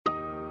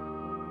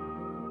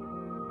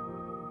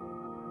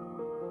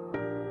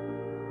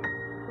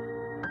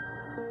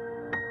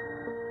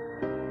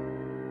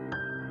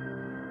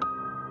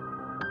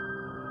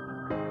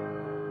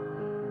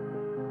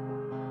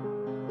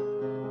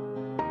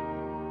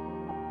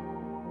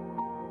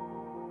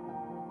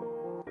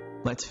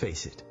Let's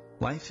face it,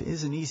 life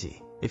isn't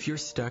easy. If you're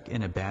stuck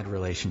in a bad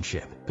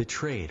relationship,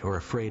 betrayed or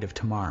afraid of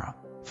tomorrow,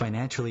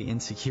 financially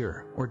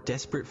insecure, or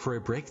desperate for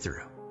a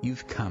breakthrough,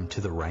 you've come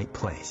to the right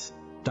place.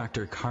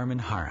 Dr. Carmen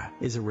Harra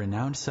is a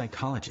renowned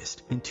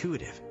psychologist,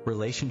 intuitive,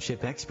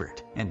 relationship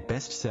expert, and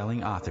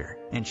best-selling author,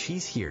 and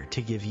she's here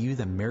to give you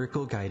the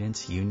miracle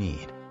guidance you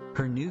need.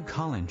 Her new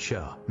call-in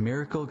show,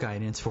 Miracle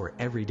Guidance for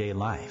Everyday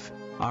Life,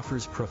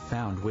 offers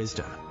profound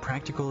wisdom,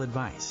 practical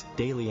advice,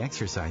 daily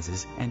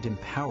exercises, and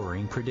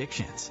empowering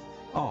predictions,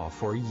 all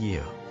for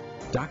you.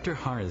 Dr.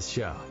 Harra's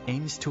show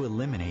aims to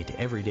eliminate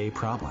everyday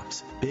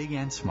problems, big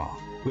and small,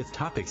 with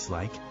topics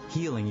like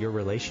healing your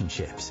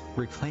relationships,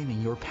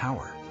 reclaiming your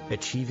power,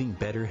 achieving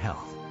better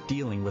health,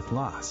 dealing with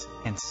loss,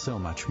 and so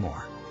much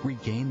more.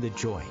 Regain the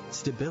joy,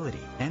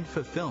 stability, and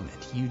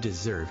fulfillment you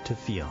deserve to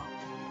feel.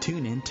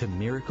 Tune in to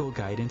Miracle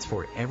Guidance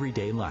for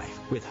Everyday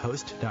Life with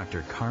host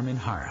Dr. Carmen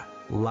Harra,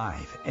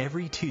 live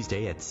every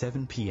Tuesday at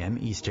 7 p.m.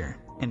 Eastern,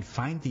 and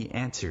find the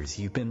answers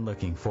you've been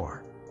looking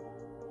for.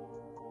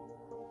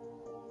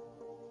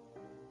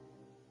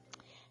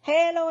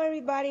 Hello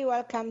everybody,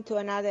 welcome to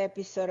another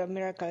episode of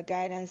Miracle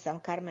Guidance.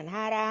 I'm Carmen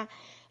Harra,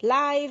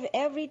 live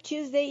every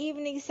Tuesday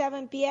evening,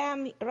 7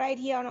 p.m. right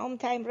here on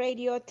OMTimes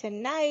Radio.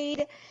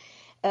 Tonight,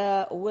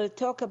 we'll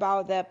talk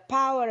about the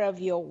power of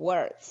your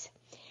words.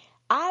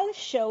 I'll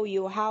show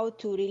you how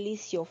to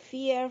release your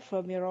fear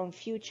from your own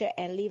future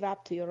and live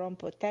up to your own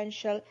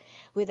potential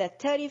with a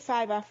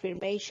 35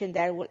 affirmation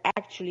that will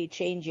actually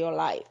change your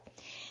life.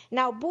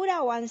 Now,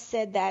 Buddha once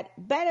said that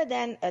better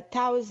than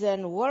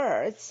 1,000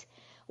 words,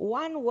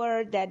 one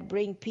word that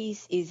brings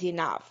peace is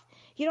enough.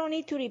 You don't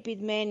need to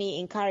repeat many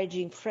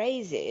encouraging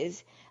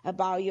phrases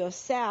about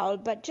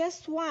yourself, but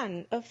just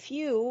one, a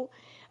few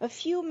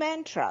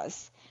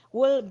mantras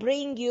will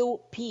bring you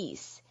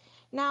peace.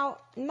 Now,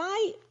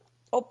 my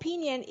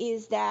opinion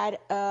is that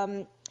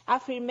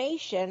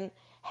affirmation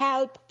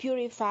help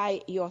purify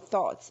your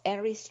thoughts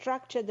and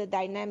restructure the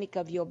dynamic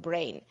of your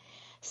brain.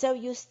 So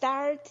you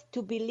start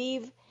to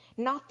believe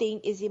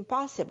nothing is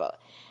impossible.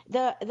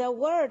 The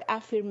word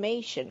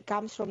affirmation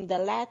comes from the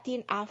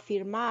Latin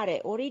affirmare,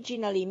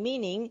 originally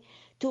meaning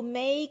to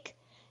make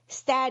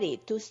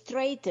steady, to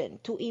straighten,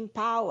 to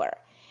empower.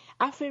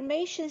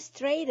 Affirmations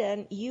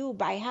straighten you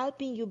by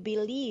helping you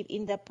believe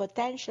in the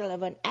potential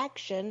of an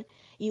action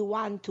you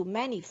want to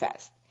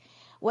manifest.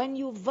 When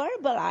you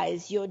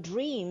verbalize your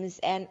dreams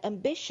and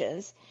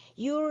ambitions,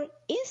 you're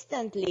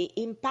instantly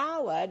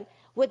empowered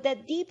with a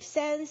deep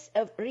sense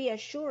of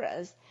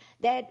reassurance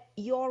that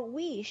your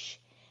wish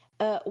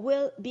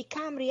will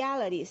become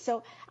reality.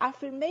 So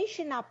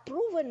affirmation are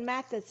proven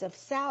methods of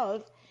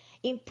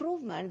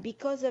self-improvement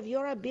because of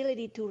your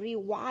ability to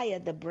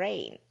rewire the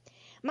brain.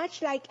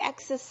 Much like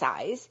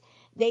exercise,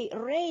 they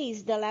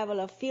raise the level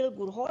of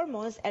feel-good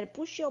hormones and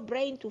push your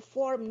brain to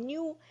form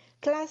new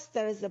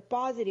clusters of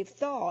positive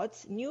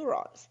thoughts,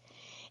 neurons.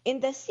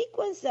 In the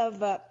sequence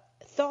of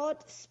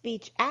thought,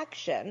 speech,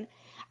 action,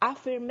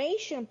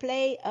 affirmation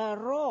play a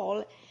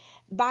role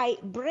by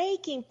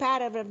breaking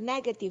pattern of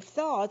negative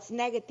thoughts,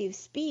 negative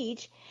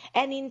speech,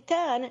 and in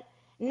turn,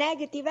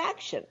 negative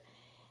action.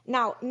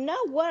 Now, no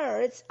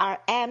words are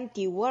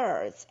empty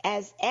words,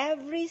 as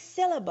every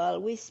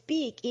syllable we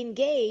speak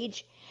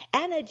engage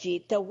energy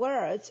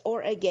towards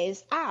or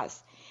against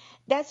us.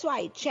 That's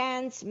why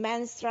chants,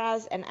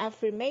 mantras, and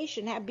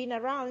affirmation have been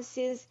around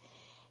since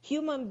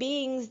human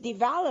beings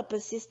developed a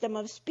system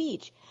of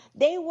speech.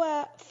 They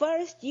were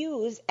first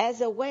used as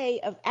a way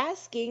of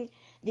asking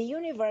the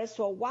universe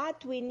for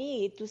what we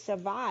need to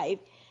survive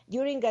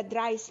during a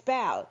dry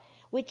spell.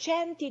 We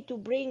chanted to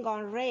bring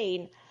on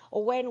rain,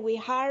 or when we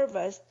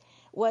harvest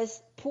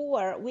was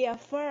poor, we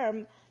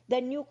affirm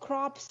the new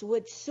crops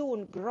would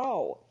soon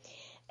grow.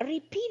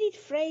 Repeated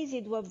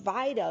phrases were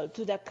vital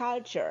to the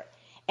culture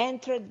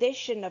and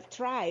tradition of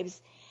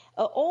tribes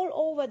all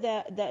over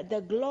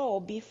the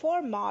globe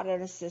before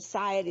modern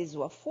societies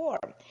were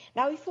formed.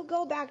 Now, if we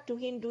go back to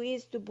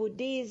Hinduism, to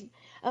Buddhism,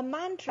 a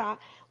mantra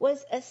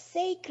was a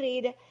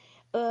sacred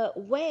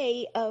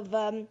way of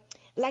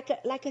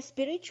like a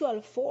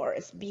spiritual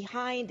force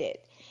behind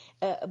it.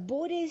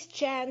 Buddhist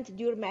chant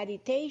during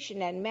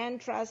meditation and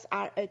mantras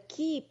are a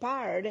key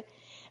part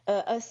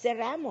of a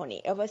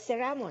ceremony.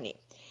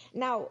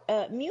 Now,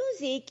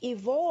 music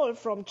evolved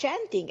from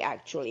chanting,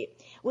 actually,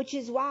 which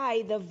is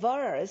why the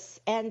verse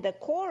and the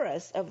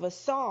chorus of a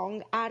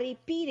song are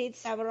repeated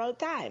several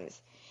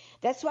times.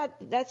 That's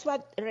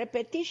what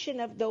repetition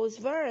of those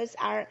verses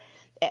are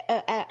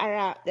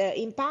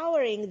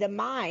empowering the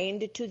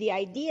mind to the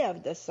idea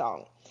of the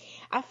song.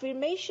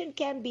 Affirmation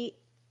can be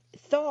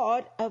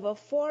thought of a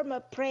form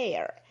of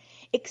prayer,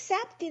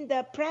 except in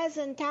the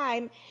present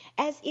time,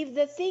 as if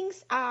the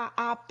things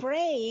are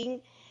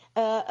praying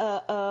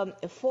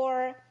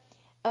for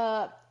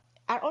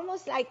are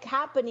almost like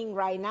happening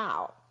right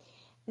now.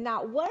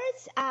 Now,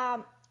 words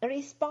are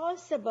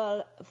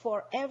responsible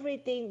for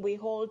everything we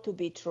hold to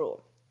be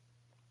true.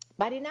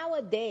 But in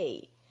our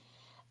day,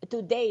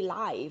 today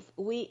life,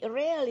 we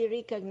rarely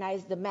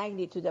recognize the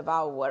magnitude of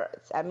our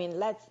words. I mean,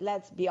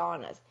 let's be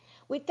honest.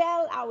 We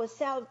tell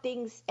ourselves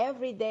things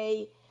every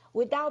day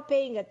without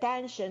paying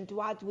attention to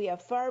what we are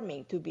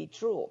affirming to be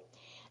true.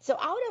 So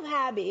out of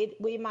habit,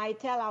 we might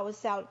tell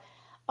ourselves,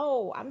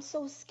 "Oh, I'm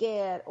so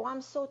scared. Oh,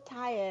 I'm so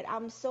tired.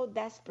 I'm so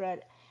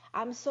desperate.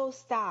 I'm so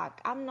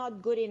stuck. I'm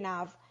not good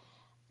enough."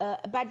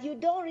 But you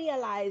don't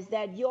realize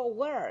that your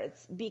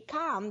words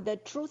become the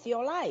truth of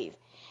your life.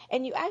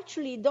 And you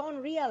actually don't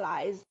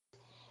realize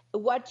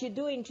what you're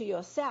doing to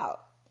yourself.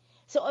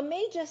 So a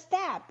major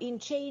step in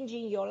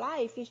changing your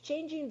life is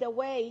changing the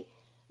way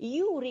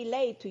you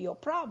relate to your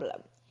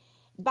problem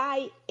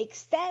by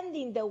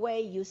extending the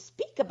way you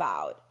speak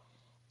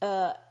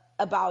uh,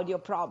 about your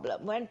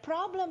problem. When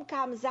problem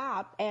comes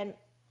up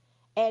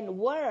and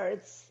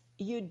words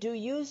you do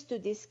use to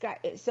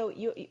describe, so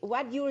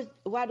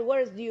what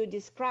words do you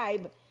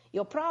describe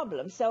your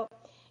problem? So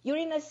you're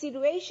in a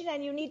situation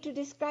and you need to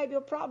describe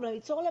your problem.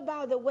 It's all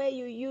about the way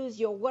you use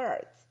your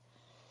words.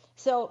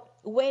 So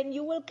when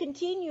you will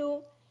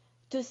continue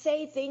to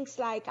say things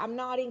like, "I'm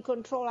not in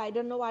control, I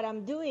don't know what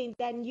I'm doing,"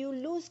 then you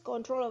lose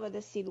control over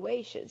the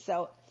situation.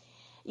 So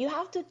you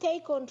have to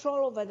take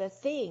control over the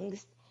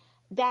things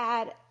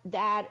that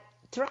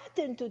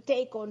threaten to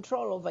take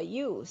control over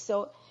you.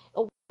 So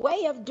a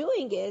way of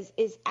doing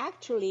is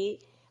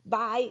actually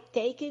by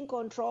taking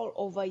control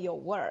over your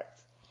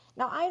words.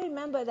 Now, I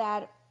remember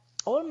that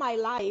all my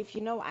life,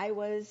 I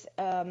was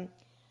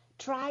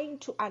trying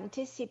to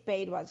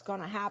anticipate what's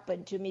going to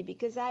happen to me,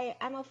 because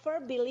I'm a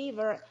firm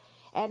believer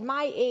at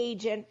my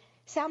age, and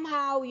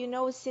somehow,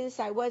 since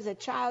I was a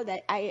child,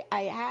 I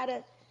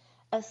had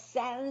a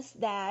sense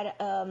that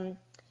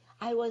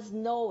I was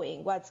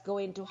knowing what's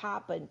going to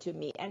happen to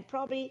me. And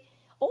probably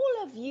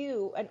all of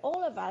you and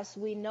all of us,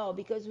 we know,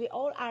 because we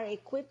all are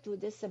equipped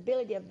with this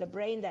ability of the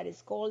brain that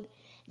is called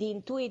the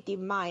intuitive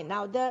mind.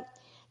 Now, the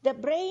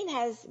brain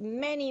has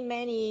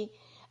many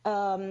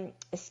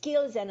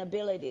skills and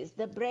abilities.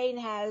 The brain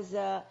has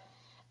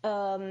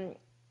um,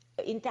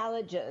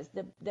 intelligence.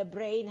 The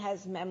brain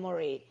has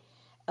memory.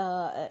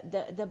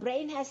 The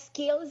brain has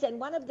skills, and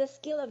one of the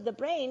skill of the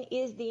brain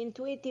is the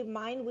intuitive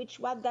mind, which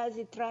what does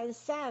it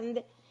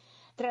transcend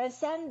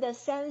the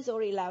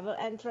sensory level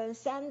and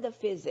transcend the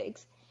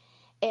physics.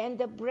 And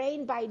the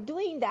brain, by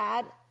doing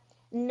that,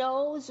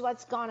 knows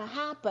what's going to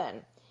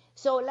happen.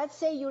 So let's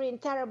say you're in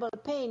terrible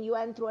pain, you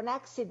went through an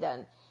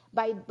accident.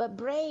 By the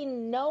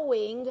brain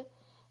knowing,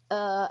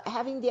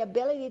 having the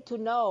ability to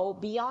know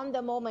beyond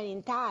the moment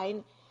in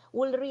time,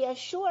 will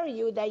reassure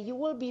you that you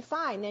will be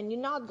fine and you're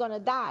not going to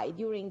die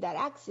during that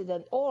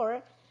accident,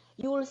 or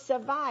you will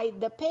survive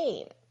the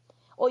pain,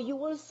 or you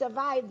will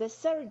survive the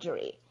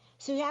surgery.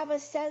 So you have a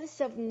sense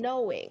of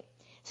knowing.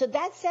 So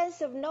that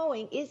sense of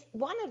knowing is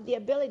one of the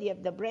ability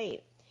of the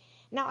brain.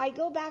 Now I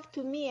go back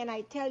to me and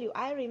I tell you,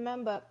 I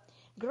remember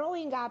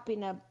growing up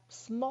in a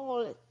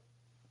small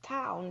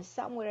town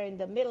somewhere in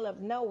the middle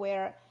of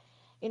nowhere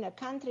in a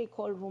country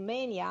called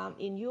Romania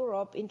in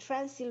Europe, in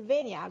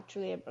Transylvania.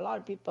 Actually, a lot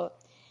of people,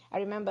 I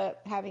remember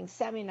having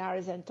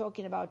seminars and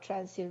talking about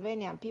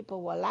Transylvania, and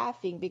people were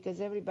laughing because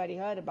everybody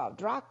heard about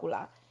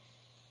Dracula.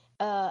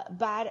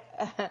 But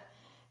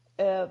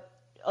it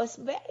was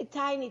a very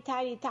tiny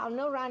town,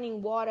 no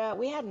running water.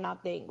 We had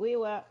nothing.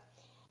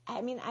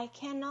 I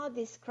cannot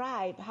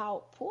describe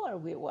how poor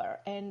we were,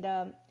 and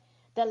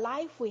the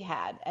life we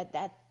had at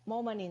that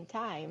moment in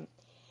time.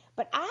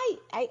 But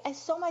I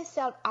saw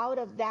myself out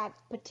of that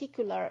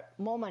particular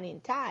moment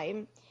in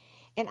time,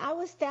 and I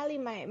was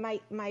telling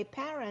my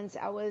parents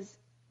I was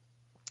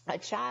a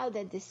child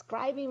and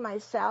describing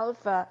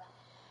myself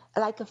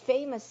like a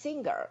famous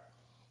singer.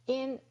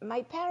 And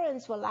my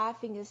parents were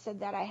laughing and said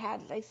that I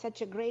had like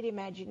such a great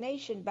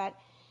imagination. But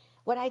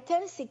when I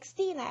turned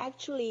 16, I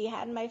actually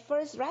had my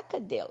first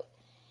record deal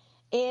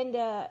and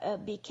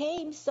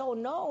became so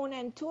known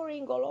and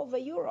touring all over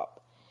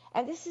Europe.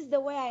 And this is the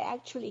way I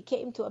actually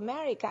came to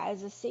America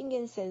as a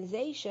singing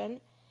sensation.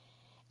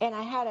 And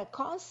I had a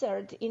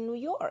concert in New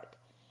York.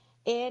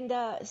 And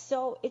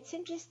so it's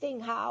interesting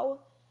how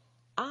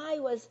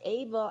I was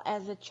able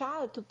as a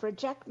child to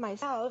project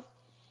myself.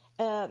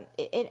 And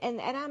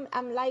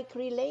I'm like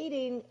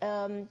relating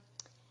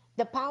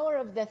the power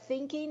of the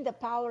thinking, the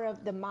power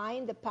of the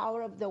mind, the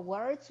power of the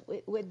words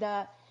with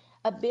the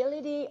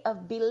ability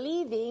of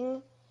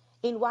believing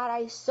in what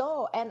I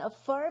saw and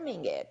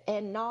affirming it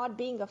and not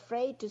being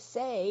afraid to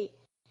say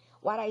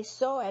what I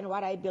saw and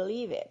what I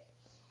believe it.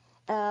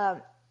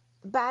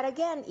 But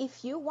again,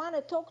 if you want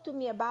to talk to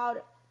me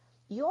about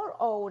your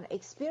own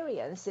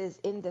experiences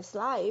in this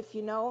life,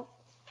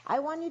 I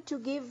want you to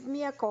give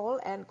me a call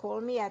and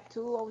call me at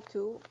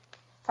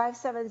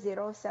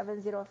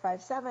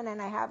 202-570-7057.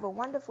 And I have a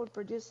wonderful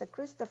producer,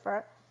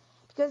 Christopher,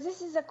 because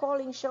this is a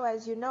calling show,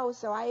 as you know.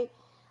 So I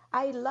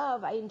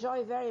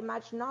enjoy very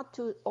much not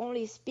to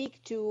only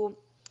speak to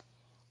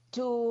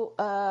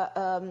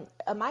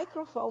a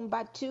microphone,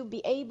 but to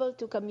be able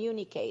to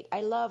communicate.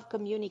 I love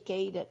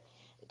communicating,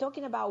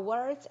 talking about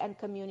words and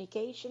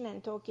communication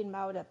and talking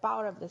about the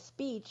power of the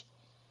speech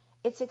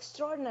it's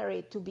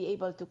extraordinary to be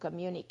able to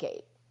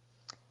communicate.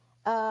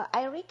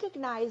 I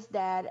recognize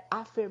that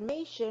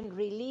affirmation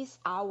releases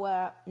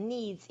our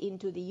needs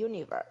into the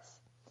universe.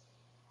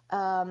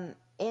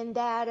 And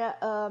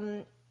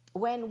that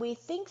when we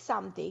think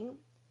something,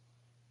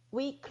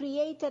 we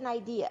create an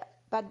idea,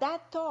 but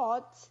that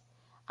thoughts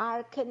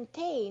are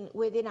contained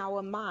within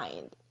our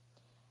mind.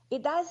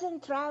 It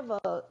doesn't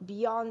travel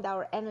beyond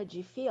our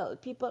energy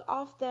field. People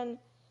often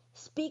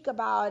speak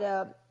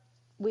about,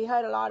 we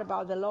heard a lot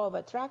about the law of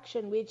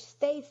attraction, which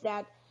states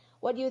that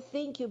what you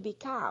think you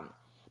become.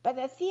 But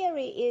the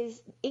theory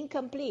is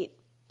incomplete.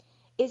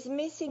 It's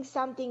missing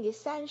something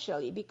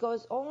essentially,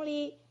 because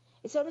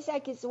it's almost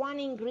like it's one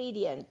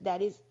ingredient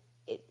that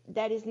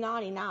is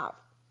not enough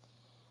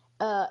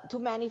to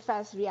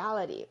manifest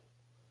reality.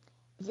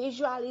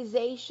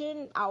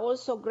 Visualization are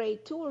also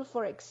great tool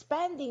for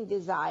expanding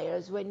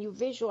desires. When you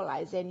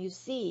visualize and you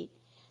see,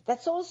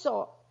 that's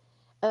also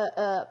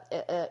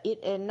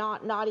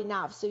not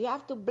enough. So you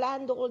have to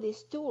blend all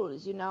these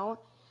tools,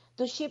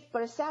 to shift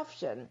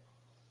perception,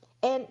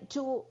 and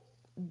to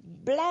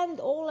blend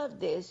all of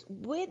this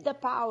with the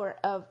power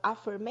of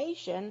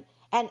affirmation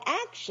and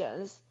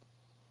actions.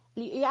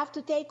 You have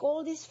to take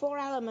all these four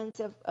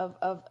elements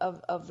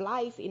of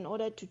life in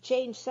order to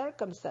change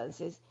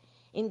circumstances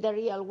in the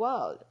real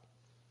world.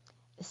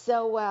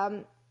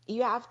 So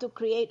you have to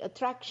create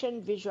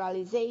attraction,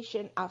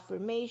 visualization,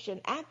 affirmation,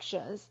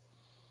 actions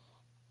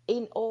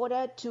in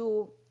order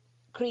to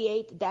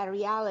create that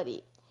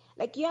reality.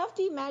 Like, you have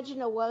to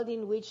imagine a world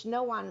in which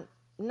no one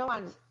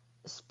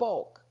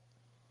spoke,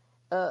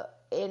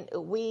 and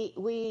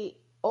we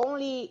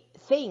only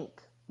think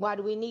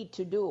what we need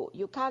to do.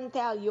 You can't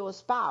tell your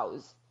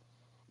spouse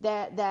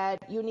that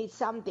you need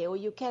something, or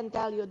you can't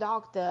tell your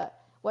doctor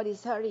what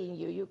is hurting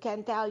you. You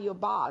can't tell your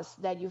boss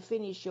that you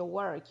finish your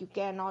work. You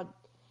cannot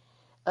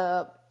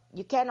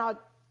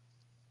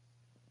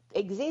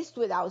exist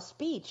without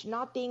speech.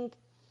 Nothing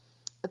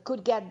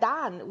could get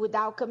done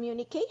without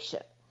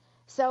communication.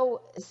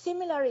 So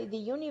similarly, the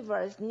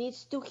universe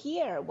needs to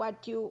hear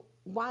what you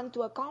want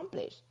to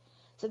accomplish.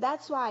 So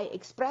that's why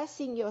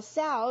expressing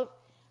yourself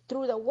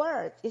through the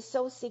words is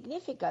so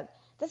significant.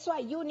 That's why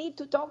you need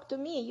to talk to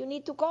me. You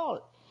need to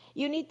call.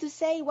 You need to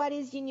say what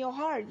is in your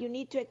heart. You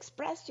need to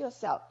express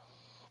yourself.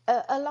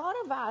 A lot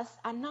of us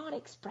are not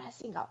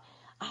expressing, are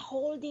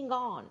holding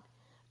on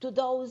to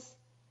those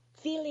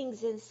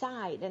feelings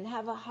inside and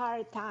have a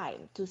hard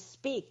time to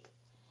speak.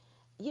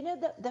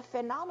 The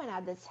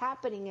phenomena that's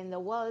happening in the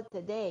world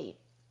today,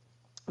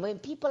 when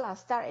people are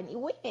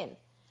women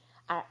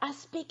are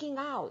speaking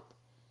out.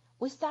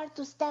 We start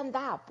to stand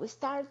up. We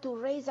start to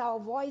raise our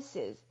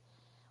voices.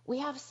 We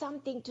have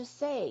something to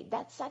say.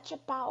 That's such a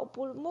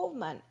powerful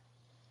movement,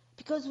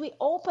 because we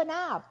open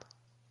up,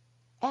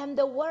 and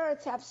the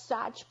words have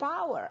such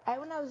power.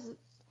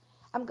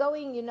 I'm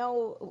going,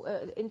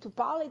 into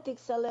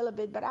politics a little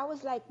bit, but I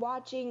was like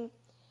watching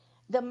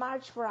the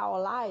March for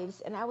Our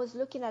Lives, and I was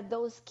looking at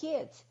those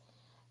kids,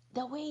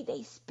 the way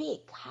they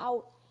speak,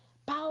 how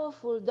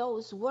powerful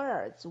those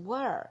words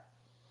were.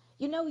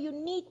 You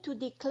need to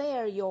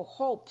declare your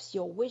hopes,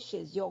 your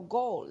wishes, your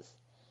goals,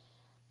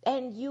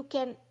 and you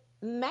can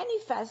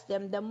manifest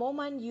them the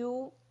moment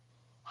you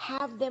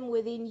have them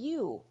within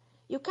you.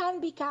 You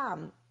can't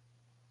become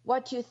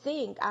what you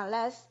think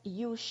unless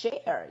you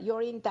share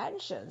your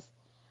intentions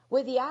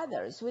with the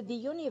others, with the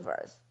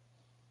universe.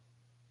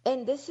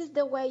 And this is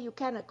the way you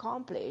can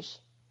accomplish,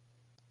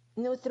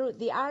 through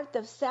the art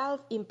of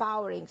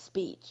self-empowering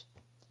speech.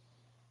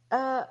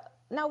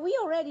 Now, we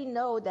already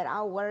know that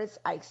our words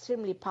are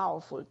extremely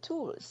powerful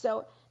tools.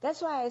 So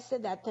that's why I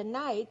said that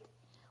tonight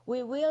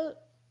we will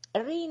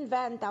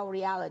reinvent our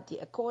reality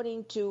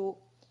according to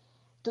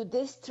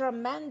this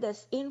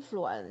tremendous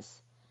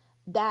influence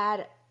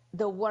that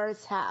the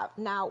words have.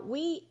 Now,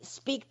 we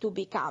speak to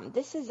become.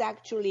 This is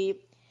actually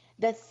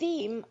the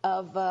theme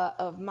of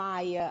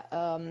my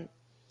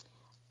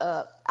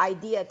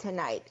idea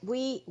tonight.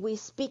 We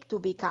speak to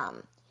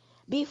become.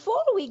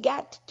 Before we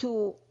get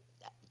to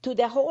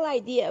the whole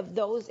idea of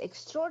those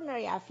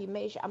extraordinary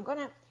affirmations,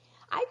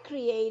 I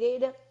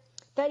created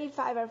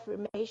 35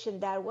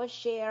 affirmations that was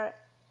shared.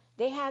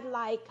 They had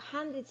like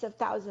hundreds of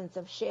thousands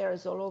of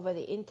shares all over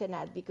the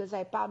internet, because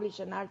I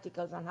published an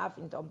article on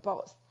Huffington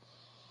Post.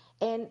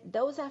 And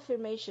those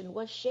affirmations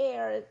were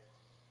shared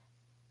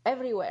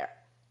everywhere.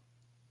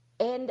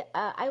 And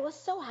I was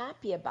so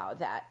happy about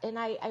that. And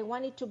I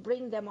wanted to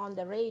bring them on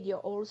the radio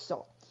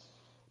also.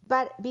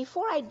 But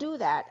before I do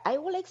that, I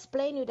will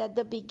explain you that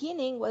the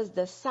beginning was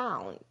the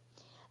sound.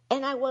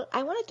 And I want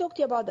to talk to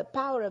you about the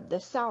power of the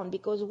sound,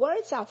 because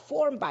words are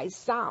formed by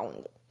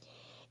sound.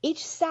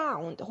 Each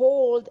sound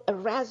holds a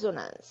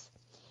resonance.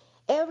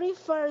 Every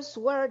first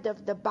word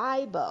of the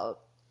Bible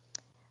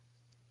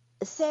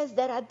says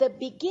that at the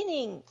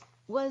beginning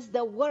was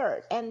the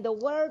Word, and the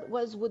Word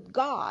was with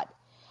God,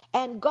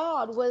 and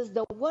God was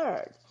the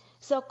Word.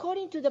 So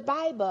according to the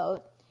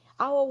Bible,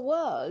 our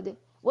world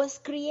was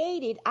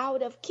created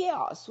out of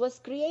chaos, was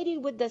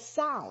created with the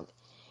sound.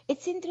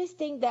 It's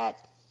interesting that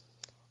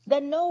The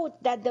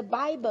note that the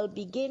Bible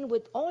begin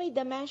with only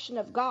the mention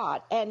of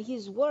God and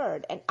His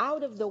Word, and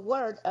out of the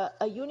Word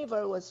a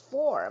universe was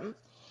formed,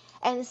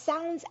 and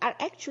sounds are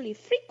actually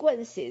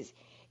frequencies,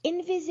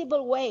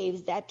 invisible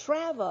waves that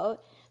travel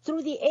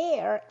through the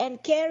air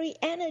and carry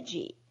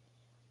energy.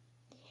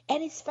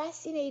 And it's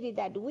fascinating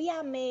that we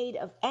are made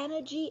of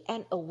energy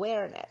and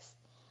awareness.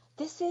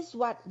 This is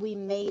what we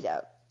made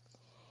of.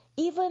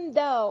 Even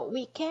though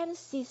we can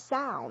see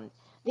sound,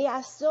 they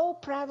are so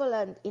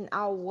prevalent in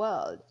our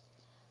world.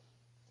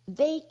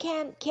 They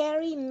can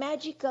carry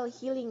magical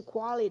healing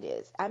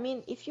qualities. I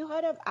mean, if you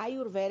heard of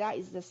Ayurveda,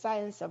 is the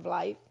science of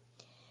life,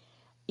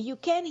 you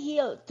can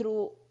heal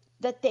through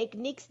the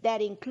techniques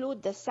that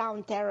include the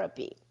sound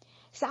therapy.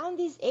 Sound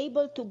is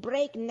able to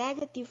break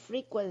negative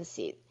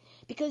frequencies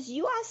because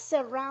you are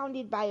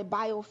surrounded by a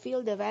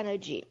biofield of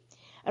energy.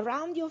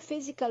 Around your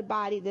physical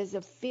body, there's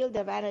a field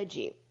of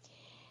energy.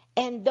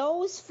 And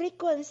those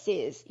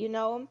frequencies,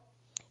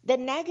 the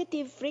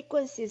negative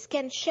frequencies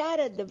can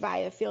shatter the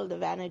biofield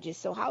of energy.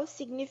 So how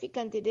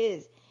significant it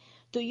is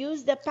to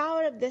use the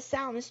power of the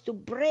sounds to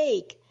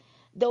break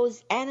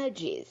those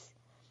energies.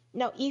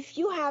 Now, if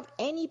you have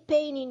any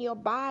pain in your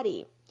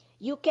body,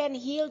 you can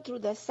heal through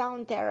the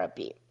sound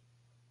therapy.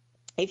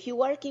 If you're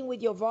working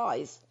with your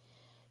voice,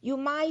 you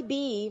might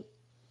be,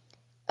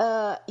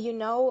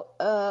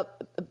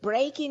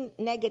 breaking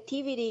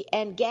negativity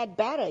and get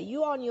better.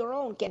 You on your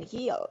own can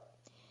heal.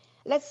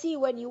 Let's see,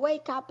 when you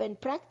wake up and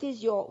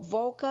practice your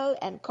vocal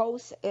and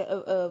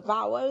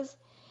vowels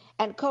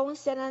and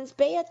consonants,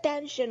 pay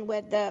attention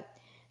when the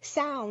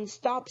sound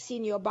stops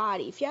in your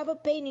body. If you have a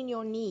pain in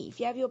your knee, if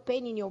you have your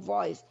pain in your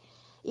voice,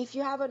 if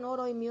you have an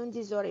autoimmune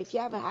disorder, if you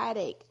have a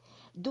headache,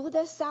 do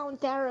the sound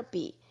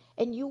therapy,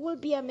 and you will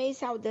be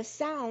amazed how the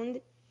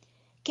sound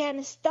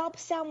can stop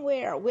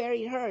somewhere where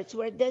it hurts,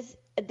 where there's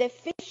a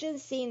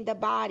deficiency in the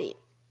body.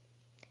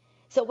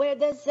 So where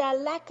there's a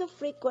lack of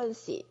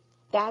frequency,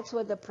 that's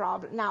what the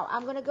problem. Now,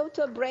 I'm going to go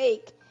to a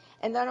break,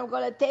 and then I'm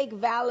going to take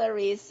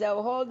Valerie.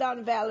 So hold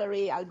on,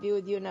 Valerie. I'll be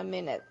with you in a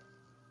minute.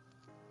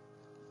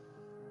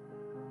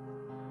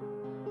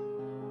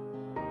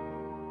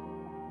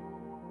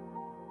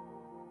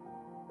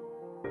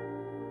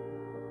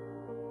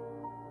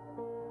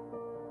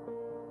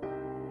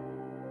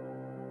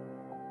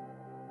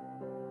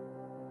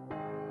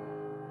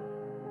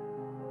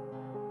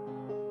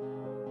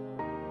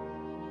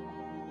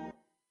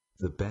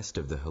 The best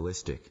of the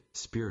holistic,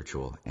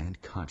 spiritual,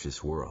 and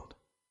conscious world.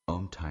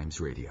 OMTimes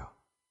Radio.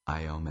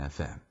 IOM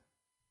FM.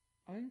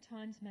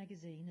 OMTimes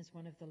magazine is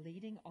one of the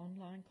leading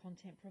online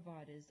content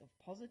providers of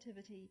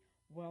positivity,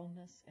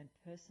 wellness, and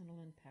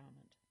personal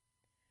empowerment.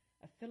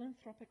 A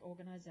philanthropic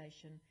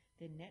organization,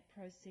 their net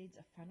proceeds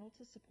are funneled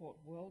to support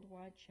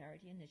worldwide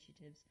charity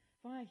initiatives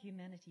via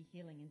Humanity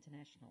Healing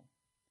International.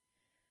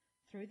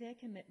 Through their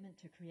commitment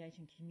to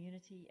creating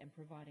community and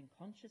providing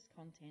conscious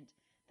content,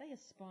 they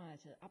aspire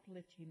to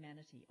uplift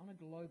humanity on a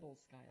global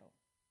scale.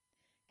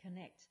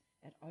 Connect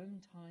at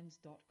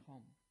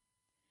omtimes.com.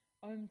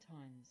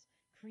 OMTimes,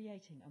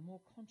 creating a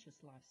more conscious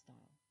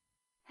lifestyle.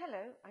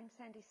 Hello, I'm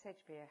Sandy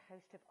Sedgbeer,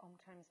 host of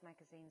OMTimes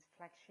magazine's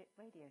flagship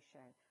radio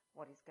show,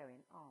 What is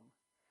Going On.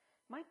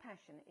 My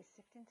passion is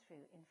sifting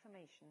through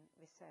information,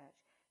 research,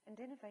 and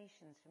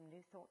innovations from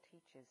new thought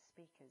teachers,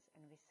 speakers,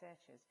 and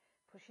researchers,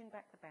 pushing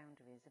back the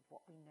boundaries of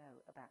what we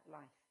know about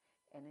life,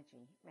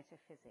 energy,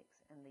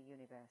 metaphysics, and the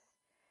universe.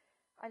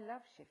 I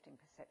love shifting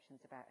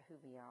perceptions about who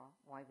we are,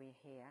 why we're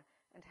here,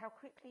 and how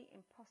quickly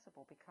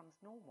impossible becomes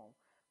normal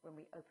when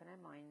we open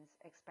our minds,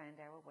 expand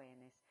our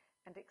awareness,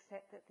 and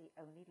accept that the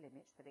only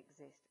limits that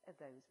exist are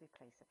those we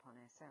place upon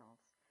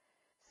ourselves.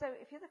 So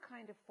if you're the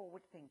kind of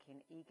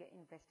forward-thinking, eager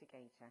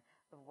investigator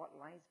of what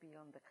lies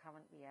beyond the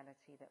current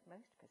reality that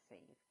most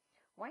perceive,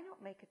 why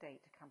not make a date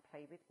to come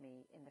play with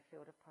me in the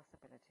field of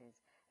possibilities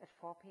at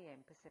 4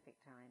 p.m. Pacific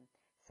Time,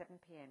 7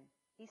 p.m.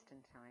 Eastern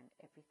Time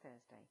every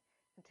Thursday,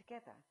 and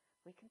together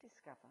we can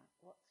discover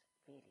what's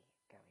really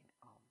going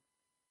on.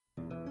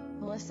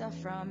 Melissa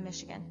from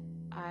Michigan.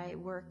 I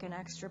work an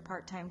extra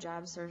part-time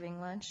job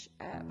serving lunch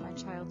at my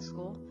child's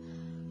school,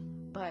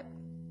 but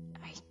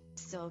I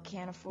still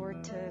can't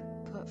afford to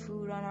put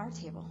food on our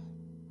table.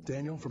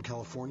 Daniel from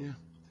California.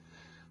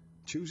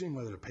 Choosing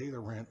whether to pay the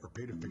rent or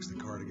pay to fix the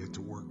car to get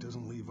to work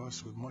doesn't leave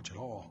us with much at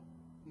all.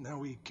 Now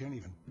we can't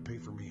even pay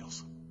for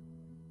meals.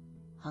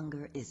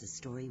 Hunger is a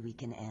story we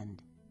can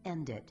end.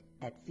 End it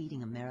at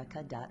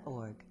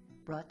feedingamerica.org.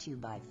 Brought to you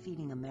by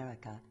Feeding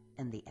America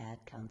and the Ad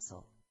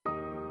Council.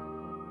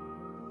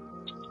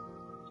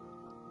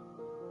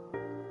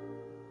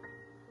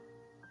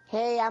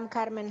 Hey, I'm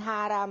Carmen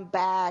Harra. I'm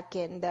back,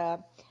 and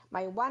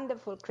my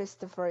wonderful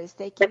Christopher is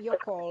taking your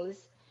calls,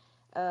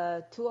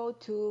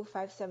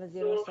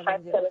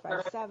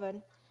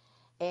 202-570-7057.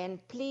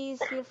 And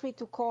please feel free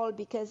to call,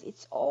 because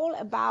it's all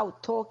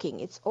about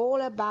talking. It's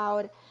all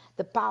about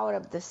the power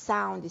of the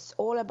sound. It's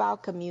all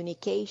about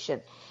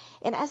communication.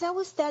 And as I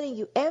was telling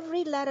you,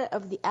 every letter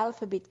of the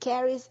alphabet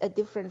carries a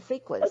different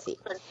frequency,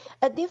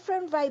 a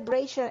different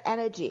vibration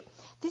energy.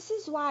 This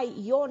is why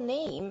your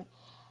name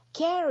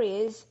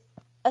carries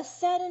a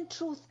certain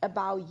truth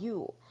about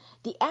you.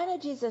 The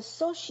energy is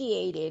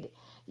associated,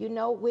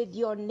 with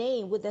your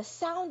name, with the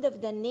sound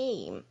of the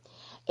name.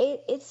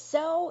 It's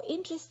so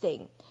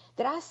interesting.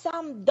 There are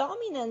some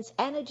dominance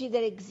energy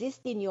that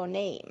exists in your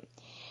name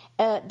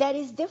that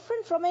is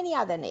different from any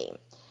other name.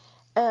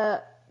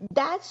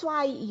 That's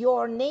why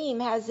your name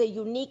has a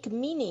unique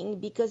meaning,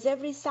 because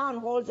every sound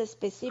holds a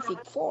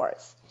specific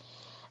force.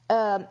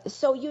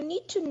 So you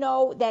need to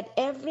know that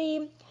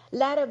every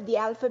letter of the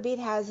alphabet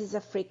has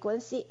a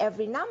frequency,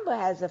 every number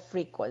has a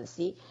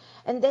frequency,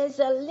 and there's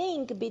a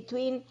link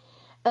between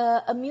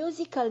a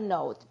musical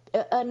note,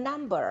 a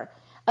number,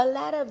 a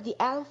letter of the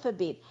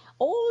alphabet.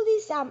 All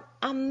these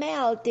are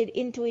melted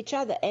into each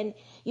other, and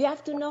you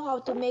have to know how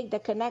to make the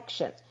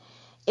connection.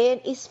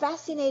 And it's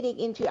fascinating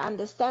if you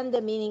understand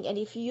the meaning and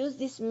if you use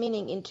this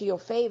meaning into your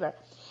favor.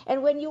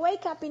 And when you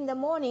wake up in the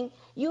morning,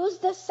 use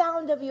the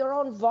sound of your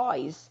own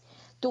voice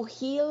to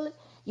heal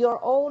your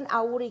own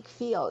auric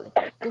field,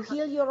 to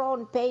heal your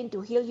own pain,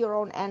 to heal your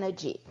own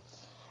energy.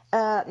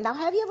 Now,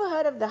 have you ever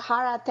heard of the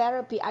Harra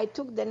therapy? I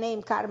took the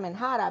name Carmen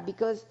Harra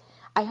because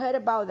I heard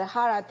about the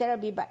Harra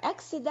therapy, but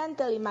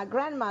accidentally my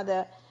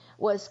grandmother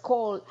was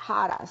called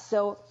Harra.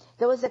 So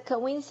there was a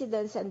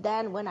coincidence, and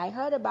then when I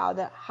heard about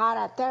the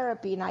Harra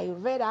therapy in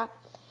Ayurveda,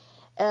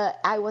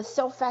 I was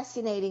so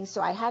fascinating,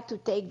 so I had to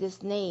take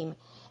this name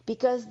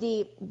because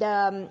the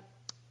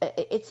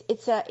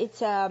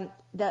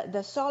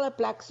solar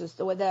plexus,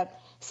 where the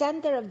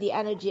center of the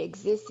energy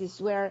exists,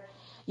 is where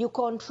you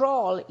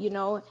control,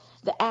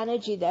 the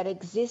energy that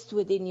exists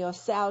within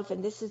yourself,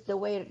 and this is the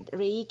way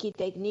Reiki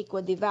technique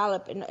was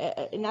developed.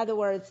 In other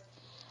words,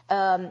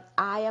 I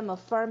am a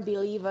firm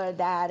believer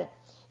that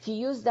if you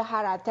use the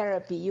Harra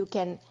therapy, you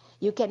can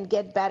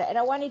get better. And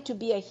I wanted to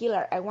be a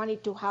healer. I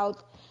wanted to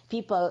help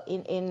people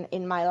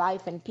in my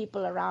life and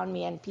people around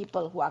me and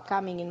people who are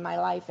coming in my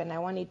life. And I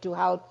wanted to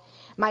help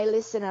my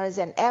listeners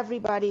and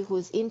everybody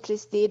who's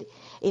interested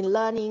in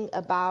learning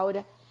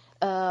about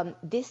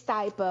this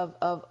type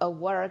of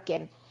work.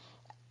 And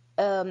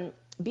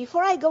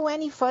before I go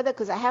any further,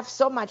 because I have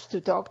so much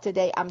to talk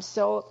today, I'm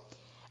so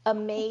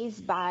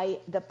amazed by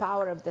the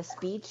power of the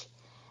speech.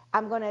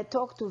 I'm going to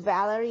talk to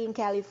Valerie in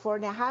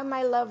California. Hi,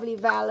 my lovely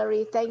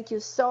Valerie. Thank you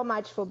so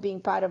much for being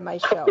part of my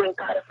show.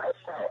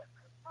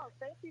 Oh,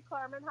 thank you,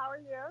 Carmen. How are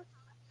you?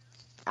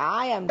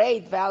 I am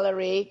great,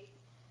 Valerie.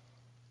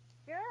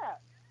 Good.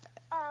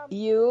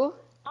 You?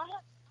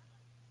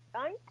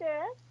 I'm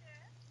good.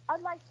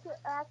 I'd like to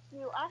ask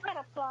you, I had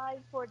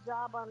applied for a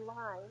job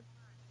online,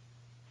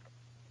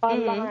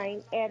 and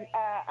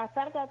I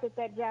found out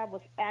that job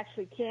was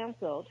actually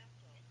canceled,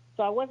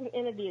 so I wasn't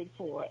interviewed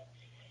for it.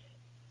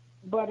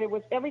 But it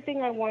was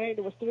everything I wanted.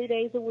 It was 3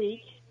 days a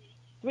week,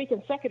 3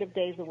 consecutive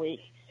days a week.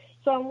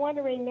 So I'm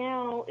wondering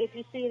now if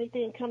you see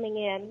anything coming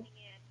in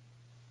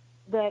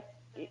that,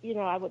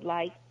 I would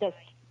like, that's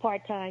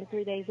part-time,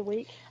 3 days a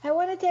week. I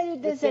want to tell you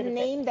there's a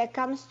name that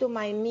comes to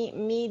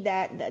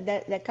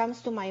that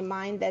comes to my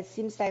mind that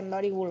seems like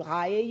somebody will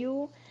hire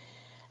you.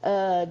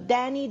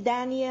 Daniela,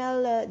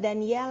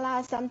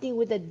 something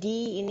with a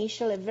D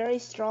initial, a very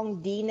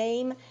strong D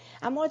name.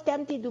 I'm more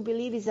tempted to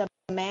believe is a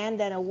man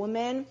than a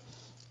woman.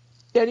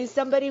 There is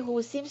somebody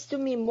who seems to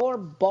me more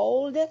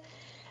bold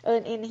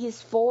in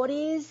his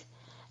 40s.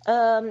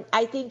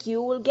 I think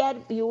you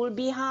will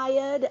be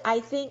hired.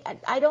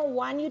 I don't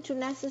want you to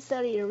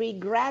necessarily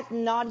regret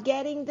not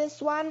getting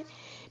this one,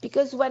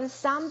 because when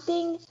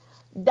something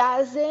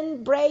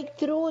doesn't break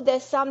through,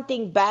 there's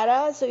something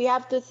better. So you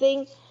have to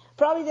think,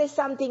 probably there's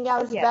something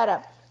else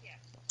better.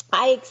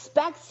 I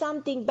expect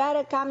something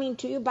better coming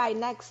to you by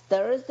next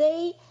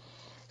Thursday.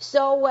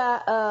 So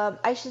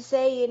I should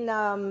say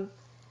in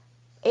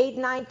 8,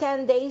 9,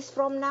 10 days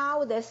from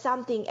now, there's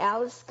something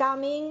else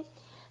coming.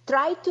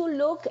 Try to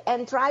look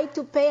and try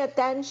to pay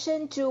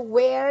attention to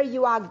where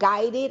you are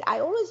guided. I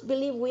always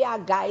believe we are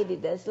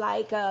guided. There's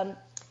like a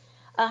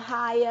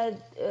higher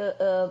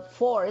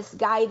force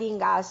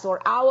guiding us,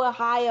 or our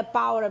higher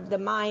power of the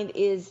mind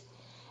is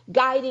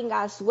guiding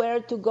us where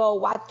to go,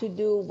 what to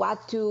do,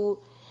 what to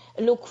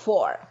look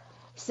for.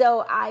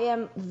 So I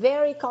am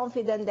very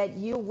confident that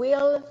you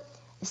will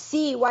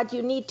see what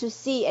you need to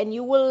see, and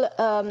you will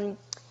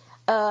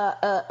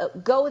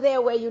go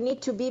there where you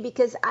need to be,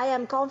 because I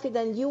am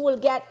confident you will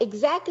get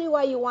exactly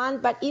what you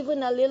want, but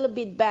even a little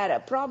bit better,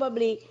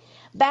 probably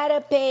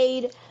better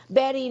paid,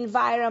 better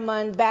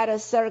environment, better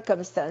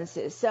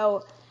circumstances.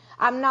 So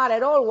I'm not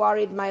at all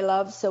worried, my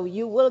love. So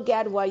you will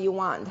get what you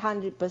want,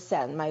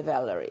 100%, my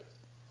Valerie.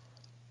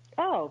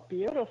 Oh,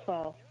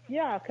 beautiful.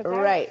 Yeah, because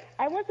right.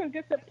 I wasn't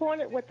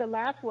disappointed with the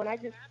last one.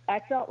 I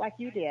felt like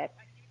you did,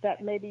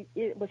 that maybe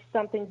it was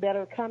something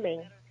better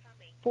coming.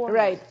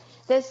 Right.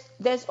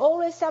 There's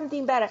always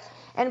something better.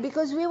 And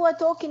because we were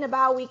talking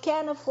about, we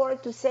can't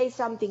afford to say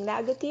something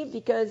negative,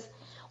 because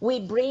we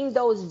bring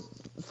those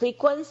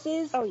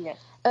frequencies. Oh, yes.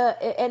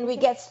 And we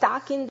get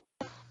stuck in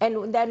them,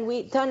 and then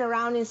we turn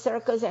around in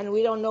circles and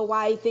we don't know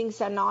why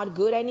things are not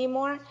good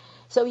anymore.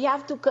 So you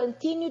have to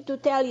continue to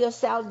tell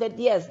yourself that,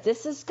 yes,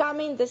 this is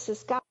coming,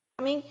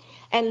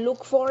 and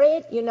look for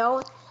it,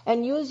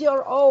 and use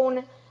your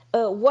own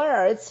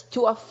words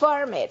to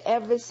affirm it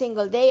every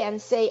single day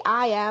and say,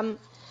 I am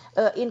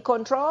in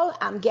control.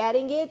 I'm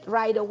getting it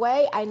right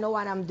away. I know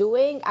what I'm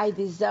doing. I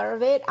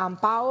deserve it. I'm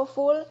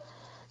powerful,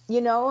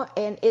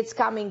 and it's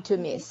coming to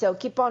me. So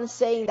keep on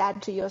saying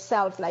that to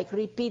yourself, like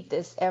repeat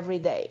this every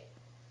day.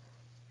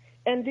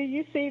 And do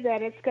you see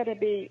that it's going to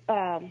be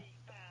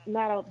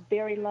not a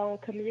very long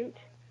commute?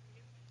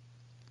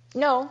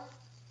 No,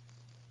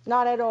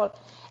 not at all.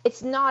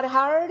 It's not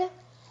hard.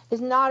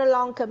 It's not a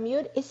long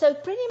commute. So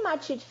pretty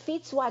much it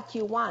fits what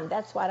you want.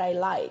 That's what I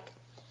like.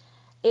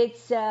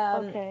 It's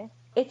Okay.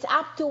 It's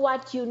up to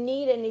what you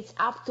need and it's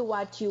up to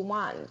what you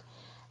want.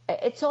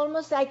 It's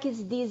almost like it's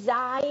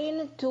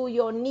designed to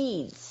your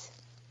needs.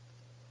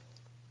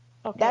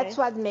 Okay. That's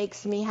what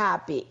makes me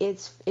happy.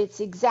 It's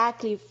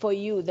exactly for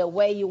you, the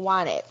way you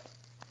want it.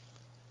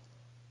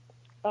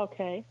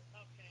 Okay.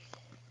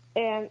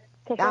 And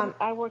because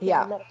I work in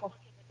the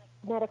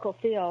medical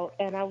field,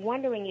 and I'm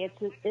wondering,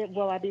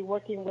 will I be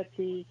working with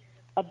the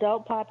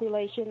adult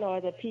population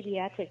or the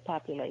pediatric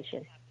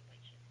population?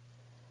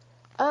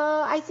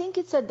 I think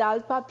it's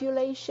adult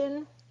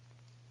population.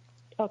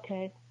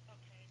 Okay.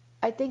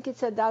 I think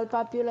it's adult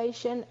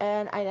population,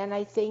 and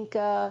I think,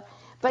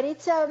 but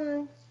it's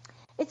a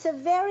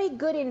very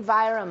good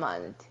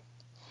environment.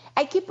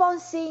 I keep on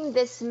seeing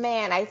this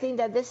man. I think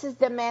that this is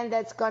the man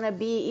that's going to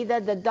be either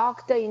the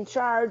doctor in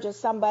charge or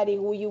somebody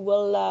who you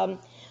will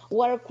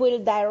work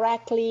with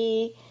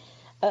directly.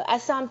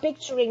 As I'm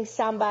picturing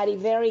somebody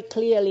very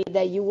clearly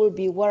that you will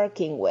be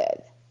working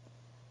with.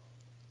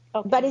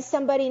 Okay. But it's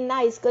somebody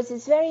nice, because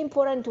it's very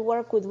important to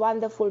work with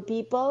wonderful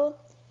people.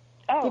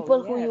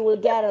 People who you will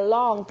get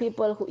along,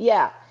 people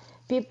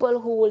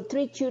who will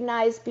treat you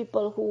nice,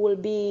 people who will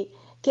be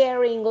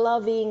caring,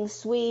 loving,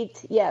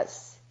 sweet.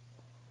 Yes.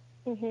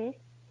 Mhm.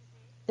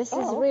 This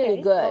is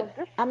really good.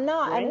 Oh, I'm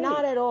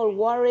not at all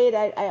worried.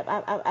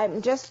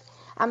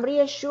 I'm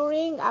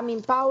reassuring, I'm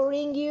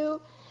empowering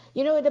you.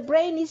 The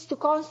brain needs to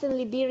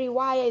constantly be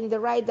rewired in the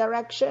right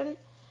direction.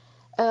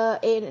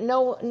 And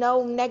no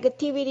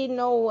negativity,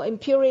 no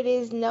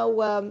impurities,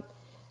 no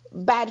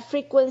bad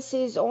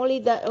frequencies, only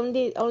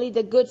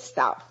the good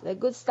stuff. The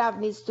good stuff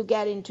needs to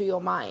get into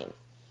your mind.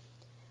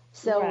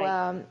 So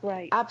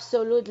right.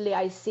 Absolutely,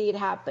 I see it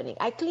happening.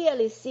 I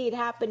clearly see it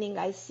happening.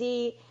 I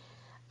see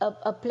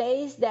a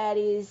place that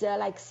is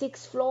like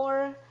 6th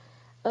floor.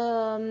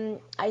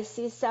 I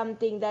see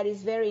something that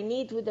is very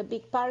neat with a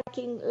big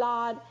parking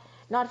lot,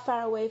 not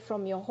far away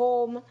from your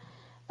home.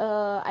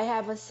 I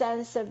have a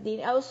sense of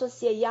I also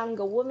see a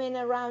younger woman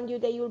around you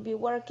that you'll be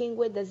working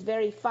with that's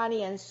very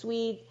funny and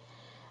sweet.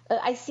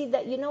 I see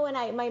that,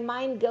 when my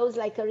mind goes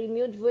like a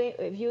remote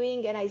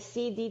viewing and I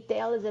see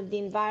details of the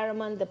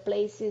environment, the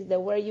places,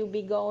 where you'll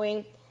be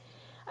going.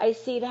 I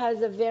see it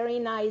has a very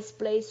nice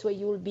place where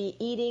you'll be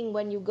eating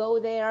when you go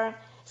there.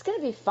 It's going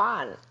to be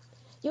fun.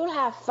 You'll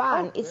have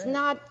fun. Oh, it's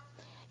not,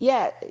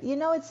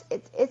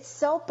 it's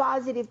so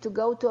positive to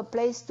go to a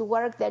place to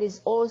work that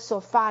is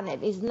also fun.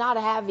 And it's not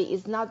heavy.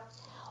 It's not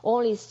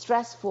only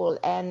stressful.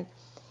 And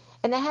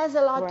it has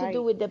a lot to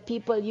do with the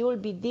people you'll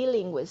be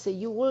dealing with. So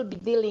you will be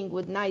dealing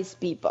with nice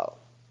people.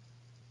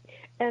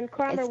 And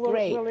Carmen, will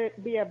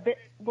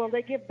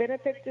they give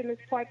benefits in this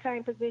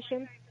part-time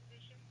position?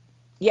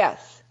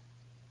 Yes.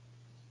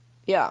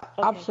 Yeah,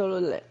 okay.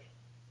 Absolutely.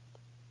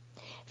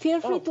 Feel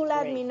free to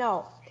let me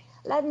know.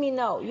 Let me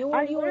know. You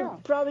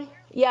will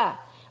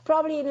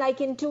probably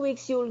like in 2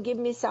 weeks you will give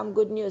me some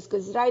good news,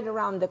 because it's right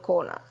around the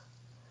corner.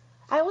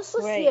 I also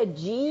see a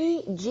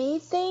G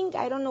thing.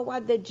 I don't know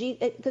what the G,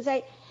 because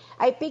I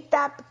picked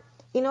up,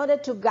 in order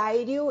to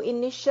guide you,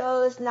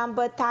 initials,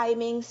 number,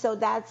 timing, so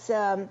that's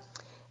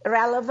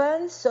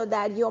relevant, so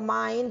that your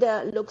mind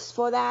looks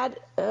for that.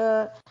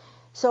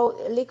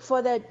 So look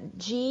for the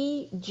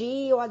G,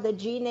 or the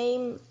G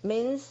name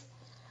means.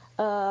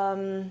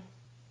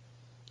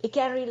 It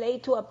can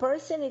relate to a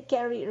person. It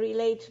can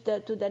relate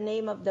to the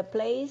name of the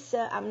place.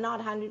 I'm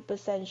not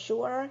 100%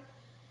 sure.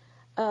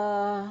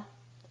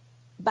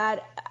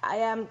 But I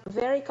am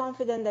very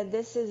confident that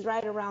this is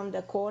right around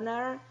the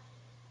corner.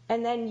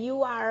 And then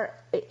you'll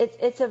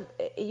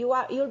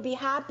be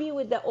happy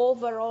with the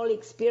overall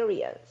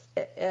experience.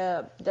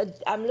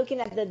 I'm looking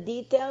at the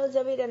details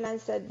of it, and I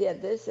said, yeah,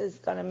 this is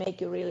going to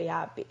make you really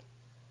happy.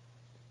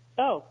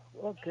 Oh,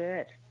 well,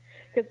 good.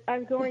 Because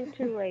I'm going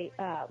to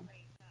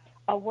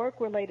a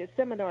work-related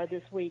seminar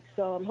this week,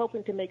 so I'm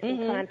hoping to make some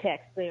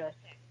contacts there.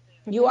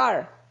 You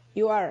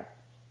are.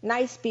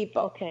 Nice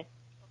people. Okay.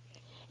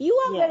 You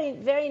are very,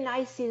 very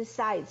nice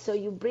inside, so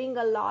you bring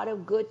a lot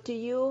of good to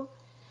you.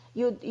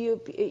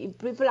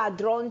 People are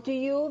drawn to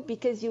you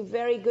because you're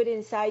very good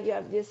inside.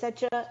 You're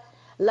such a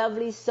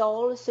lovely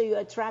soul, so you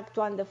attract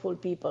wonderful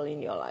people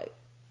in your life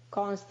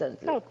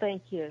constantly. Oh,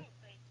 thank you.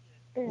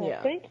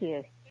 Yeah. Thank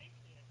you.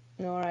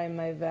 All right,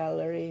 my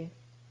Valerie.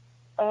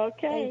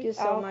 Okay. Thank you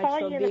so much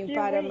for being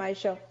part of my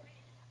show.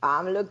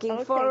 I'm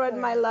looking forward,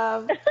 my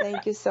love.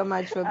 Thank you so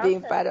much for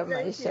being part of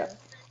my show.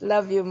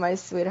 Love you, my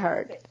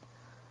sweetheart.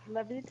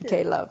 Love you too.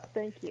 Okay, love.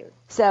 Thank you.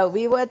 So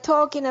we were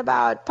talking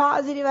about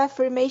positive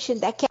affirmation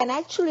that can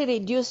actually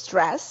reduce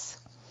stress.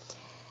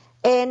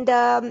 And,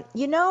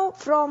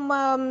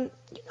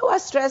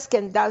 what stress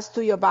can does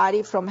to your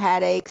body, from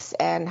headaches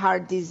and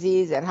heart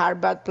disease and high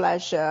blood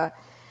pressure.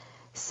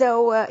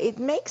 So it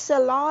makes a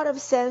lot of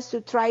sense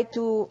to try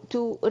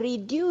to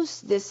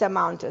reduce this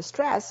amount of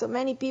stress. So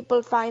many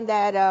people find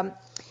that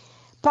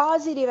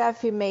positive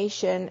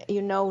affirmation,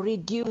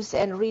 reduce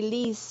and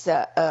release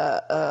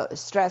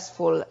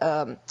stressful,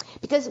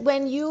 because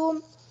when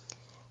you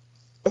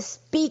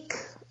speak,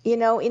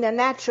 in a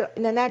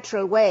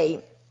natural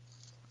way,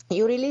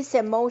 you release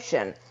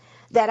emotion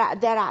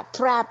that are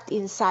trapped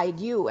inside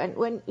you. And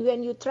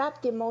when you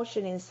trap the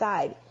emotion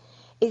inside,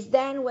 is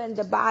then when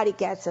the body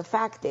gets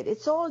affected.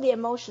 It's all the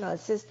emotional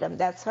system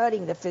that's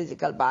hurting the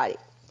physical body.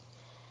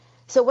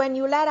 So when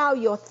you let out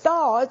your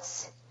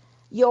thoughts,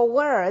 your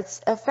words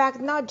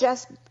affect not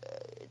just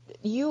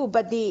you,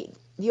 but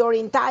your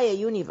entire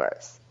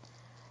universe.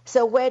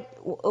 So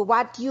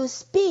what you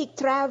speak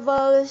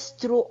travels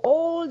through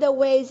all the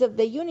ways of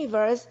the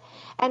universe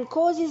and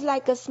causes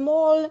like a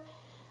small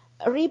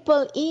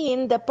ripple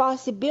in the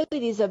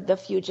possibilities of the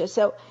future.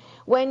 So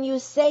when you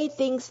say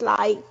things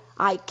like,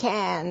 I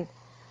can't,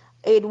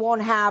 it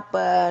won't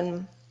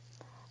happen,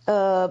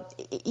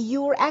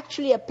 you're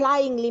actually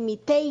applying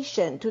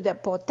limitation to the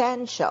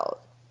potential.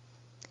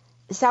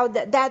 So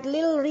that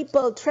little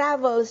ripple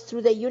travels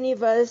through the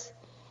universe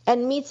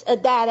and meets a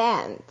dead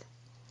end.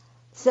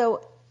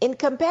 So in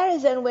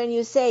comparison, when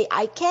you say,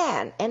 I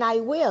can, and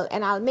I will,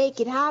 and I'll make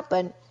it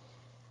happen,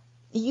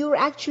 you're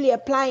actually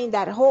applying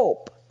that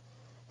hope.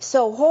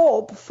 So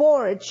hope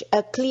forge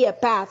a clear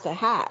path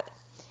ahead.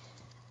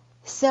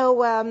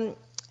 So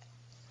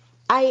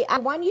I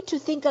want you to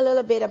think a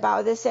little bit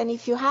about this, and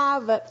if you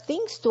have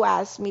things to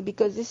ask me,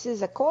 because this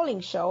is a calling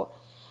show,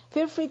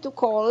 feel free to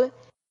call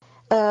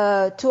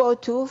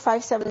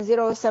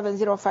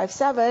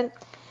 202-570-7057,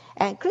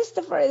 and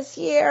Christopher is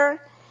here,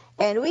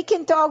 and we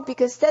can talk,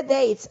 because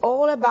today it's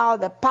all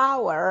about the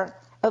power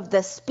of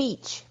the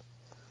speech.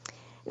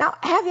 Now,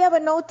 have you ever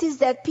noticed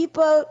that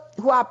people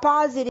who are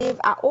positive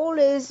are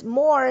always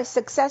more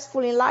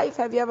successful in life?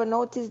 Have you ever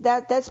noticed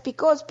that? That's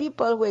because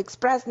people who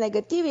express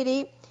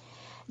negativity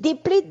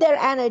deplete their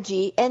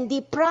energy and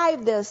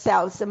deprive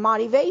themselves of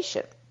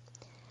motivation.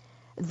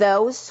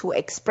 Those who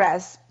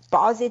express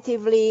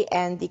positively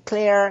and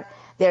declare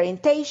their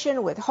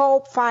intention with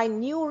hope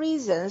find new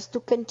reasons to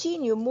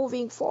continue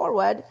moving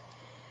forward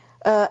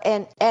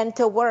and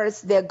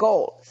towards their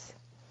goals.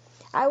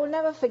 I will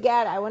never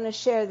forget, I want to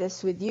share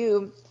this with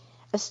you,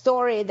 a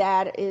story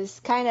that is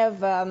kind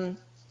of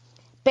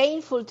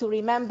painful to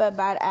remember,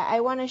 but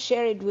I want to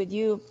share it with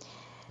you.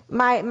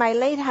 My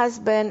late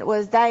husband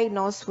was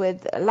diagnosed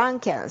with lung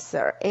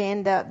cancer,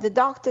 and the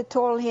doctor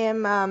told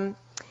him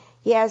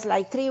he has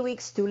like 3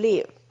 weeks to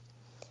live.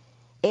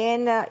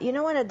 And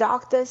when a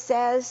doctor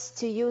says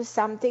to you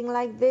something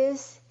like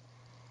this,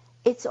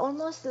 it's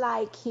almost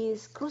like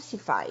he's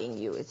crucifying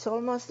you. It's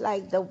almost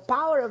like the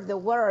power of the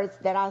words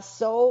that are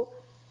so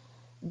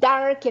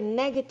dark and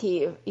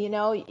negative,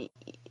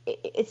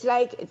 it's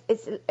like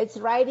it's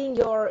writing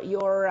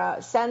your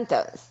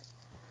sentence.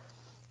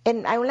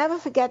 And I will never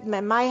forget,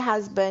 my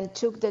husband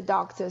took the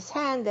doctor's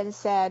hand and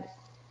said,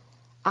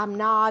 I'm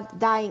not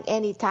dying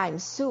anytime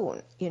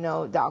soon,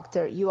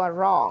 doctor, you are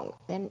wrong.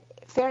 And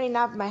fair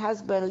enough, my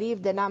husband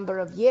lived a number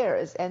of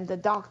years and the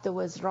doctor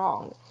was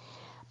wrong.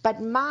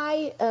 But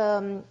my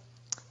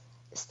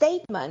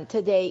statement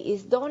today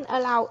is, don't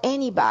allow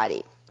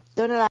anyone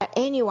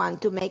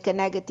to make a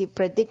negative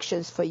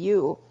predictions for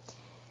you,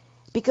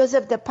 because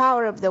of the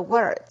power of the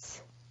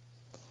words.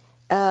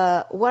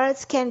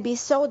 Words can be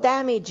so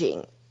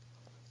damaging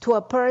to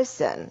a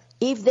person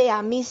if they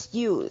are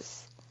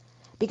misused,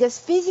 because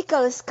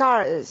physical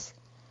scars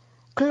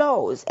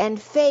close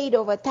and fade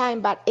over time,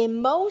 but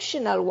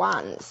emotional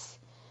ones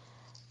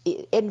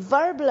and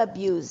verbal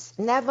abuse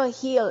never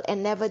heal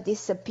and never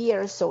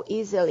disappear so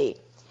easily.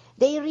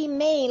 They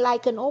remain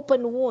like an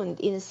open wound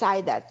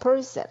inside that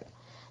person.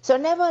 So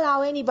never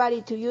allow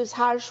anybody to use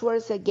harsh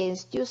words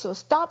against you. So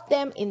stop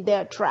them in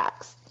their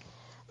tracks.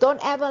 Don't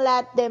ever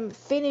let them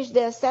finish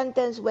their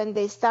sentence when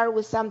they start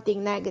with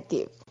something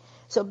negative.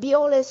 So be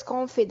always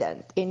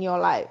confident in your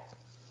life.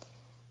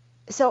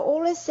 So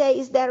always say,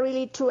 is that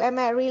really true? Am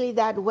I really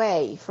that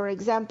way? For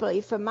example,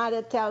 if a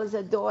mother tells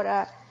a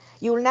daughter,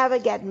 you'll never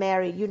get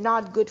married, you're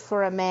not good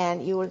for a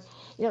man,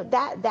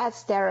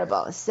 that's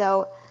terrible.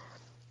 So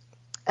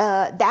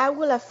that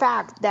will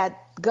affect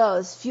that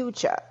girl's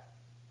future.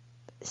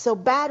 So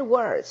bad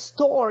words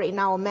store in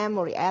our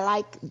memory. I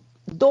like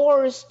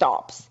door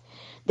stops.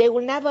 They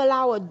will never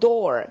allow a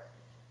door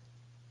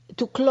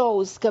to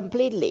close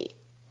completely.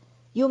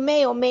 You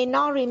may or may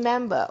not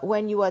remember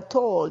when you are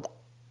told,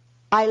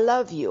 I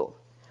love you,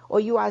 or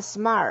you are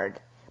smart,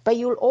 but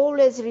you'll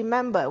always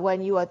remember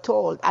when you are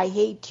told, I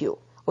hate you,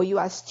 or you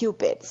are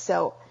stupid.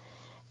 So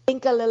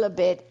think a little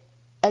bit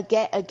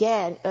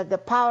again the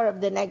power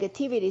of the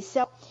negativity.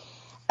 So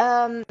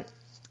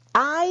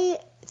I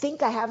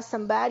think I have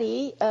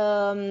somebody,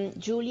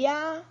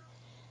 Julia,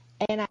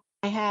 and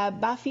I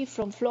have Buffy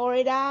from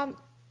Florida,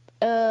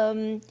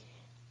 and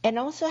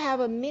also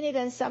have a minute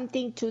and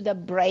something to the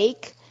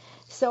break.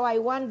 So I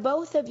want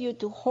both of you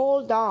to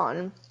hold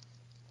on,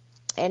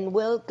 and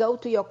we'll go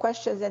to your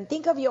questions. And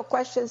think of your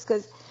questions,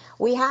 because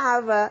we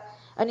have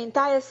an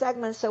entire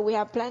segment, so we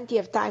have plenty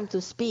of time to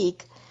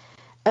speak.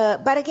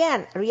 But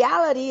again,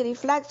 reality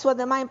reflects what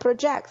the mind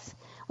projects.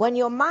 When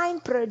your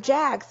mind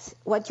projects,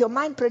 what your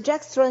mind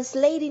projects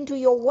translate into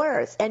your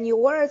words, and your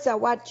words are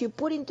what you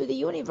put into the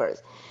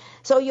universe.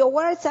 So your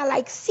words are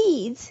like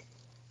seeds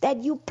that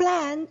you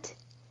plant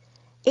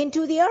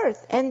into the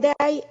earth, and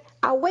they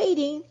are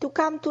waiting to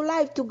come to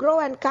life, to grow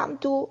and come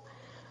to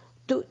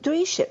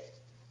fruition.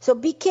 So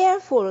be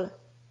careful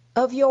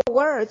of your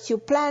words you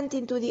plant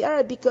into the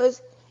earth, because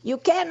you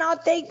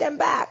cannot take them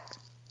back.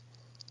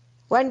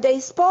 When they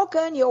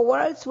spoken, your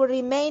words will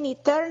remain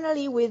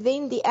eternally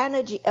within the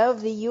energy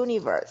of the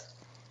universe.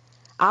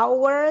 Our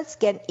words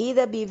can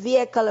either be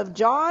vehicle of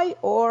joy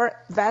or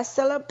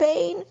vessel of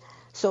pain,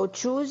 so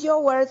choose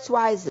your words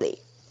wisely.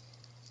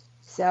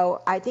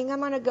 So I think I'm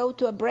going to go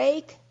to a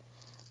break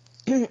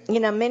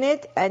in a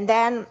minute, and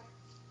then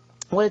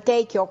we'll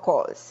take your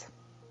calls.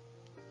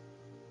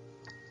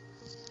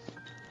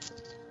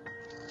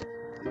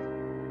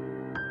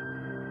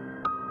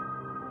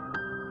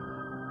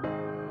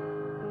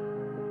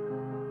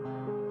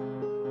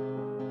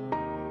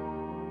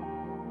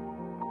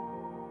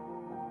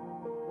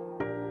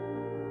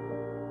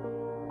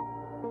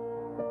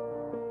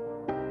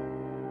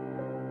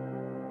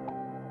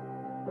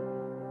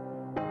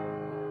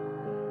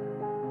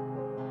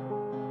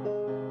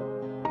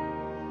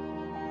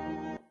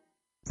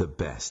 The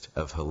best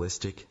of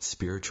holistic,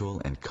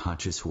 spiritual, and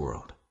conscious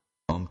world.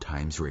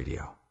 OMTimes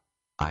Radio.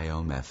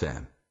 IOM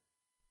FM.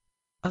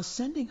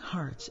 Ascending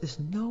Hearts is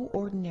no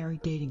ordinary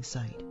dating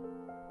site,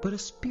 but a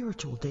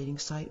spiritual dating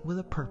site with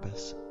a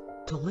purpose,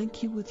 to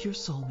link you with your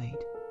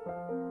soulmate.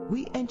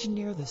 We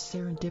engineer the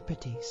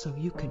serendipity so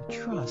you can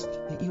trust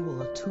that you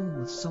will attune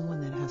with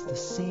someone that has the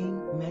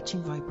same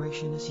matching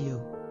vibration as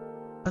you.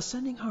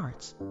 Ascending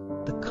Hearts,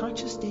 the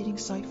conscious dating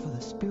site for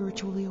the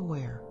spiritually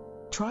aware.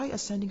 Try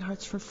Ascending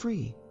Hearts for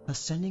free.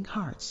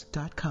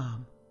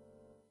 AscendingHearts.com.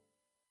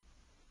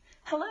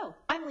 Hello,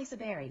 I'm Lisa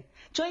Berry.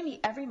 Join me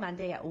every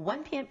Monday at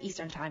 1 p.m.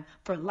 Eastern Time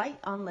for Light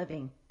on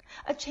Living,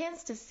 a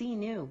chance to see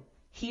new,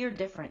 hear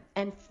different,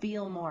 and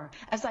feel more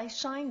as I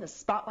shine the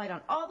spotlight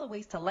on all the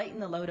ways to lighten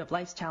the load of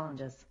life's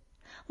challenges.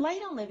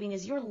 Light on Living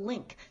is your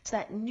link to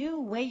that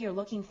new way you're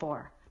looking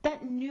for,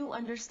 that new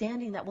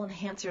understanding that will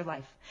enhance your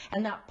life,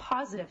 and that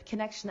positive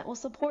connection that will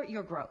support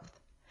your growth.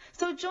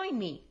 So join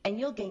me, and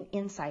you'll gain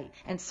insight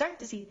and start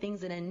to see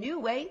things in a new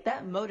way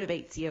that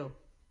motivates you.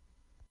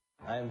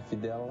 I'm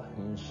Fidel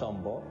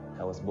Nshambo.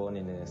 I was born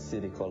in a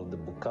city called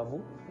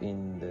Bukavu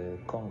in the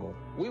Congo.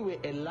 We were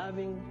a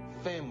loving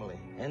family,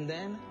 and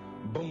then,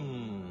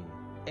 boom,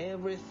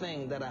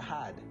 everything that I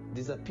had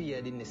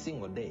disappeared in a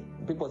single day.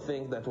 People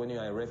think that when you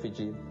are a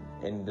refugee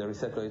and they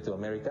resettle you to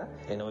America,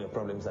 and all your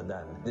problems are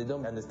done. They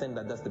don't understand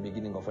that that's the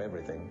beginning of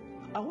everything.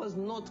 I was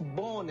not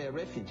born a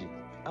refugee.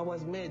 I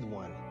was made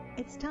one.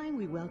 It's time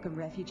we welcome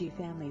refugee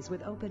families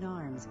with open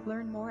arms.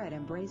 Learn more at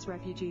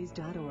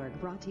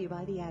embracerefugees.org, brought to you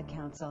by the Ad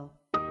Council.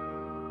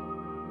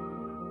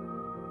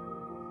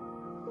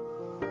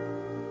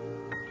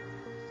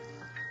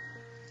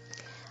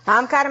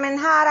 I'm Carmen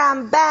Harra.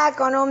 I'm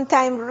back on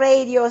OMTime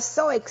Radio.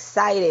 So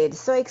excited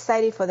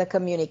for the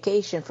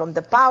communication, from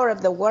the power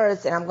of the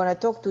words. And I'm going to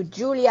talk to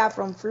Julia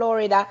from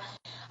Florida.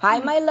 Hi,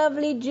 my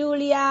lovely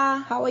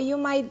Julia. How are you,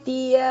 my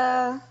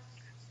dear?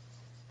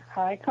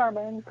 Hi,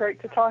 Carmen.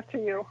 Great to talk to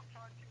you.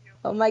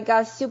 Oh, my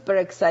gosh, super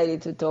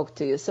excited to talk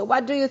to you. So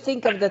what do you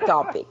think of the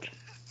topic?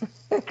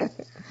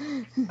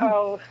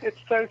 Oh, it's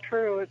so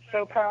true. It's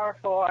so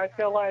powerful. I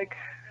feel like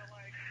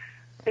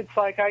it's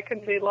like I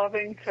can be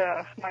loving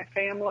to my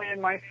family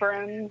and my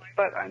friends,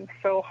 but I'm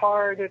so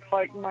hard. It's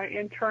like my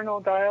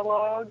internal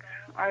dialogue.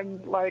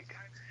 I'm like,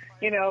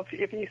 you know,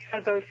 if you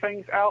said those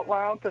things out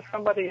loud to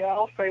somebody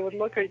else, they would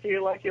look at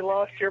you like you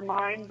lost your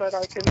mind, but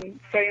I can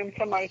say them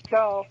to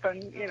myself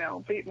and, you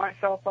know, beat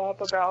myself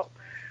up about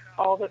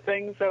all the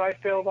things that I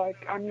feel like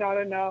I'm not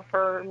enough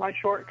or my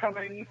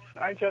shortcomings.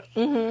 I just,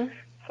 so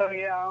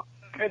yeah,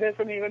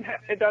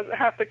 it doesn't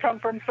have to come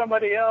from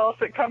somebody else.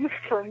 It comes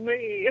from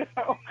me, you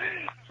know.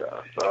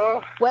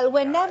 Well,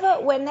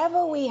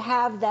 whenever we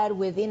have that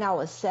within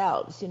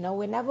ourselves, you know,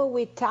 whenever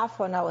we're tough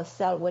on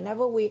ourselves,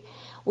 whenever we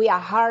are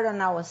hard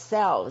on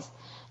ourselves,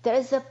 there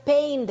is a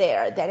pain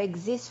there that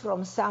exists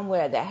from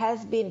somewhere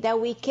that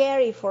we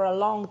carry for a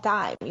long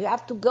time. You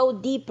have to go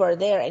deeper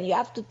there, and you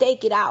have to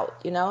take it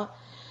out, you know.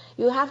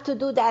 You have to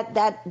do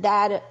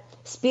that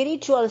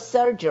spiritual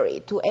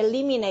surgery to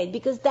eliminate,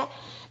 because that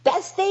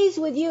stays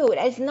with you.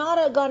 It's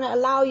not going to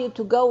allow you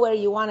to go where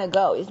you want to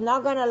go. It's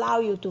not going to allow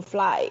you to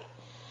fly.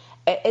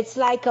 It's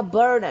like a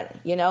burden,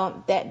 you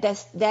know, that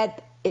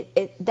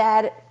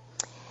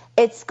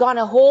it's going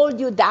to hold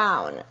you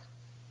down.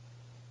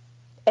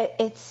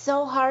 It's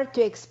so hard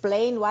to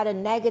explain what a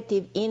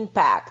negative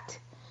impact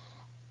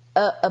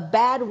a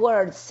bad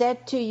word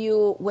said to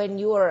you when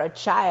you were a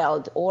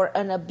child, or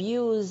an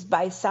abuse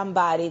by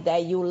somebody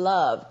that you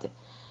loved,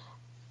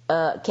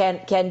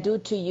 can do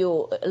to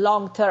you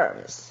long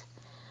terms.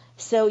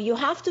 So you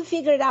have to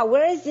figure it out.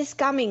 Where is this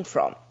coming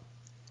from?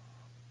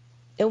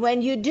 And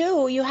when you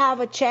do, you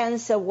have a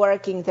chance of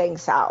working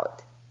things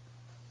out.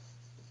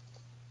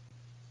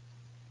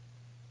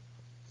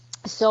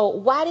 So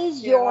what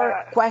is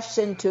your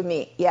question to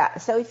me? Yeah.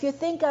 So if you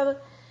think of,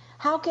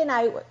 how can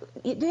I,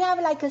 do you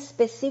have like a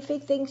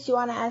specific things you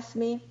want to ask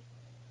me?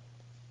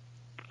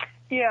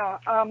 Yeah.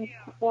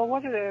 Well,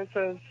 what it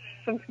is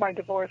since my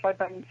divorce, I've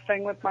been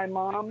staying with my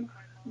mom,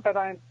 but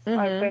I've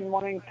been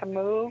wanting to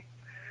move,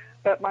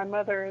 but my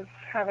mother is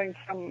having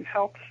some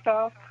health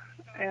stuff,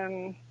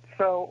 and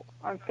so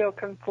I feel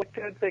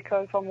conflicted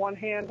because on one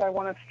hand I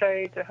want to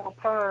stay to help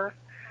her,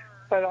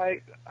 but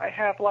I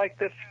have like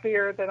this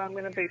fear that I'm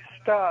going to be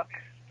stuck,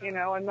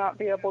 and not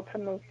be able to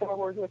move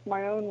forward with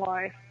my own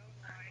life.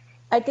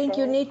 I think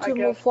you need to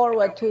move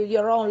forward to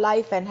your own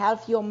life and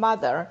help your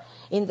mother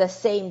in the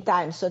same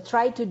time. So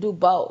try to do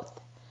both.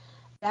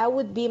 That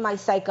would be my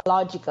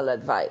psychological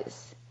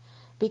advice.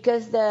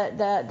 Because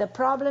the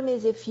problem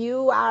is, if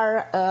you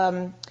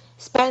are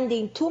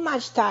spending too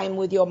much time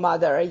with your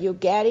mother, you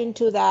get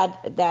into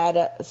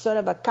that sort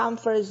of a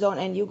comfort zone,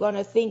 and you're going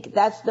to think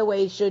that's the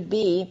way it should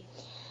be.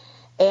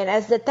 And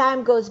as the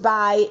time goes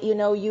by,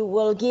 you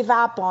will give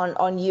up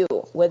on you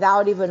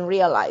without even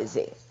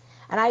realizing.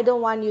 And I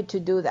don't want you to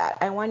do that.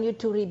 I want you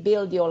to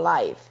rebuild your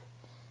life,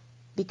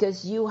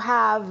 because you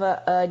have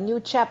a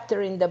new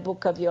chapter in the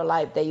book of your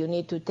life that you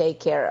need to take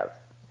care of.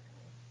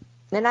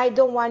 And I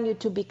don't want you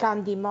to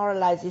become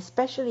demoralized,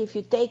 especially if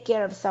you take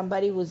care of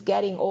somebody who's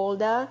getting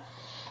older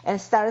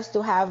and starts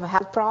to have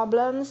health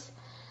problems.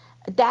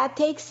 That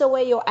takes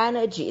away your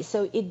energy.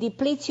 So it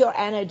depletes your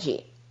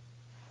energy.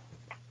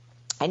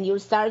 And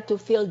you'll start to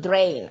feel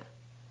drained.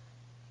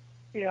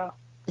 Yeah.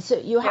 So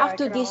you have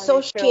to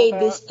dissociate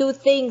these two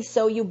things,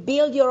 so you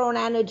build your own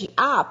energy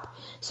up,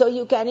 so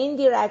you can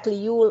indirectly,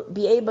 you will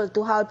be able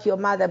to help your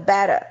mother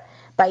better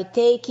by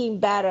taking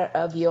better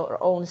of your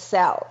own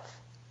self.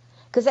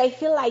 Because I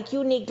feel like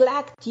you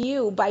neglect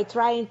you by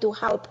trying to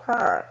help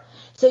her.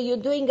 So you're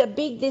doing a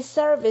big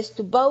disservice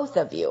to both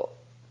of you.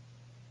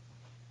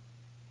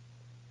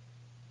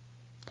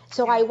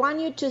 So I want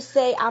you to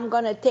say, I'm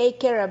going to take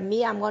care of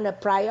me. I'm going to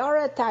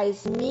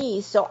prioritize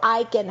me so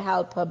I can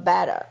help her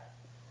better.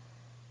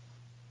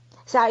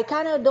 So I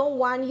kind of don't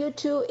want you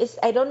to,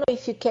 I don't know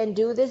if you can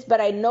do this, but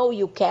I know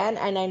you can,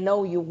 and I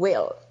know you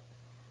will.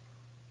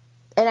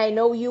 And I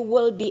know you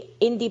will be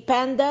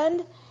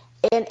independent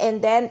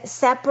and then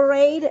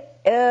separate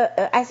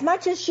as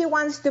much as she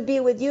wants to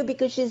be with you,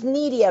 because she's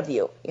needy of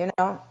you,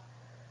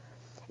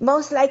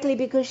 Most likely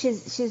because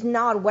she's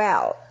not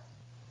well.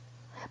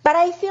 But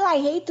I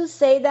hate to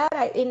say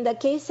that, in the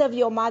case of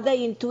your mother,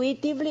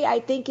 intuitively, I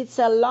think it's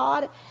a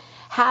lot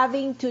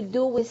having to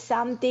do with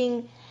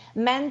something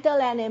mental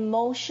and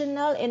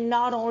emotional, and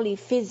not only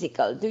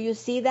physical. Do you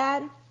see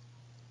that?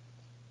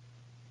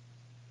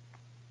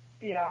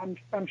 Yeah,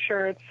 I'm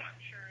sure it's,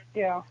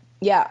 yeah.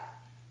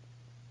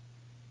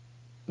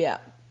 Yeah.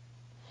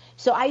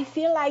 So I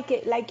feel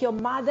like your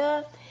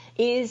mother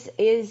is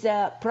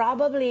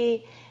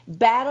probably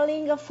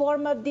battling a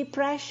form of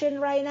depression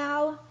right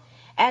now.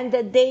 And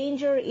the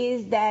danger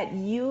is that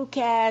you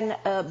can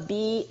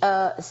be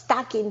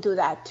stuck into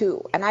that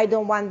too. And I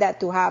don't want that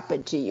to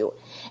happen to you.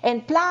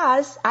 And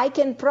plus, I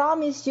can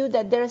promise you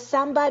that there's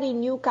somebody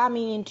new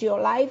coming into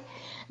your life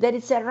that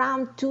is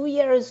around 2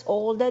 years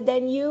older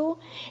than you.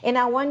 And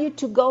I want you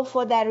to go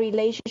for that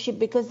relationship,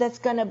 because that's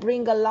going to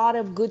bring a lot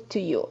of good to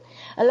you.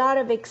 A lot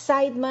of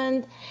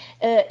excitement.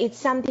 It's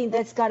something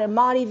that's going to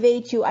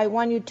motivate you. I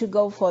want you to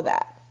go for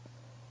that.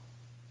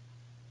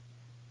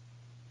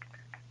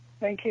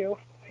 Thank you.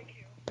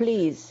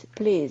 Please.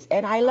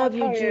 And I love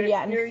you, Julia.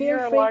 And you're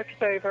a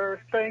lifesaver.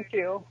 Thank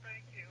you.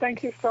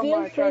 Thank you so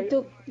much. Feel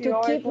free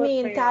to keep me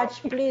in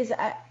touch, please.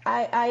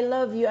 I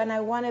love you, and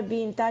I want to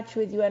be in touch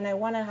with you, and I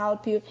want to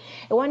help you.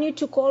 I want you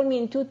to call me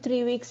in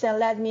 2-3 weeks and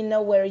let me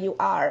know where you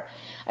are.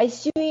 I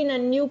see you in a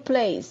new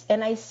place,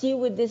 and I see you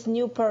with this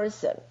new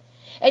person.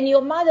 And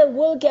your mother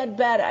will get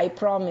better, I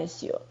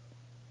promise you.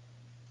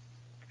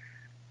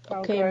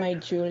 Okay, my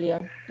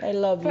Julia. I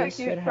love you,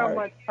 sweetheart. Thank you so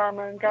much,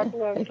 Carmen. God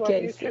bless.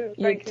 Okay, love you too.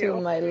 You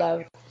too, my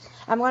love.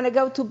 I'm going to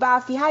go to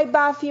Buffy. Hi,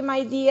 Buffy,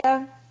 my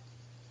dear.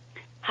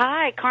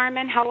 Hi,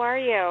 Carmen. How are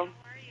you?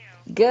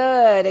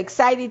 Good.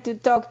 Excited to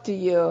talk to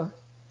you.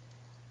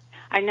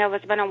 I know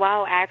it's been a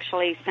while,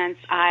 actually, since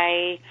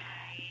I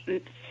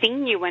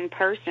seen you in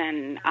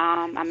person.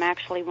 I'm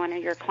actually one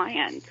of your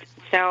clients.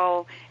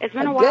 So it's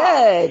been a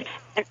while.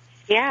 Good.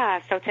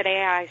 Yeah, so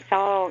today I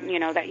saw,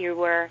 that you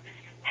were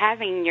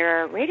having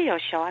your radio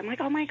show. I'm like,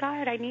 oh, my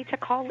God, I need to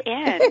call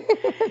in.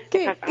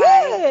 Okay,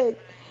 good.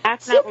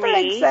 Super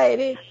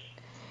excited.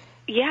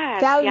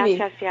 Yes, Tell me.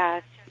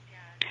 Yes.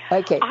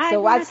 Okay,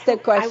 so what's the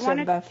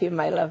question, Buffy,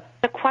 my love?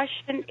 The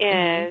question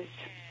is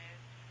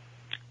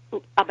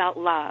about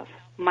love,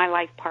 my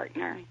life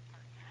partner.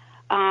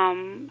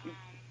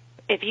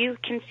 if you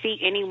can see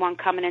anyone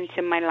coming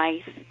into my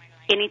life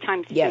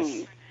anytime Yes.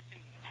 soon,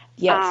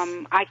 Yes.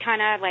 I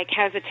kind of like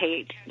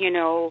hesitate,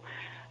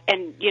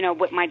 and,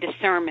 with my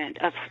discernment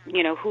of,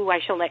 who I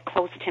shall let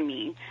close to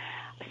me.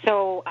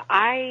 So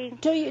I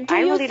you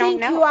really don't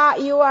think know.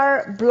 you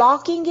are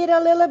blocking it a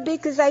little bit?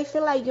 Because I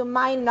feel like you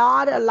might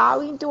not allow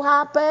it to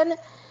happen.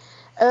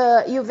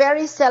 You're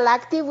very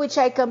selective, which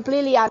I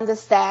completely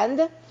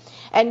understand,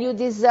 and you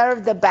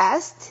deserve the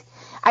best.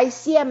 I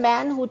see a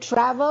man who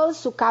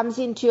travels, who comes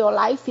into your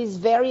life. He's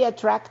very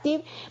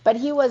attractive, but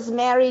he was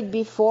married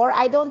before.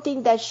 I don't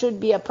think that should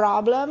be a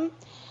problem.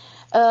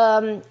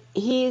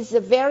 He's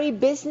very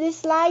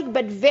businesslike,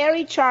 but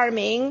very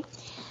charming.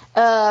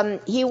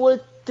 He will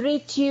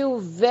treat you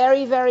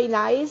very, very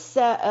nice.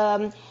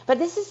 But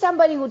this is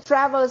somebody who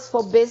travels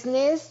for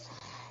business.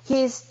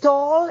 He's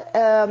tall,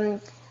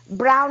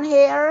 brown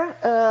hair,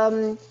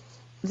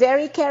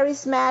 very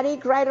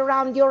charismatic, right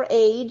around your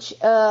age.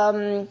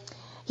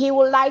 He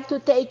would like to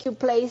take you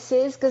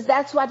places because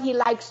that's what he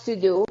likes to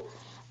do.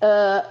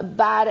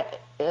 But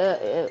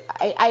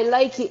I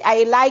like it.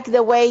 I like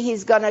the way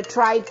he's gonna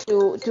try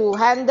to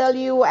handle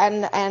you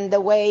and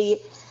the way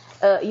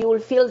you will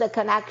feel the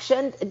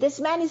connection. This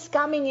man is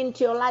coming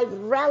into your life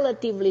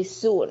relatively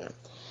soon,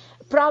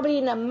 probably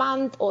in a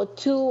month or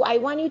two. I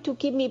want you to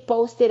keep me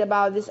posted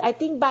about this. I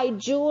think by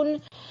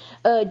June,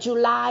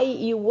 July,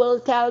 you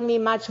will tell me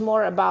much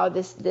more about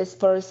this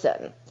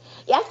person.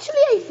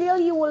 Actually, I feel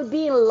you will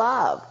be in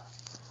love.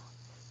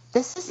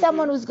 This is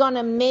someone who's going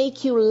to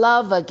make you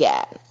love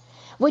again,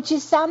 which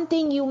is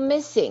something you're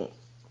missing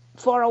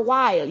for a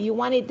while. You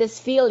wanted this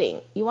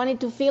feeling. You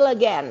wanted to feel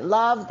again,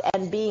 loved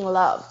and being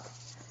loved.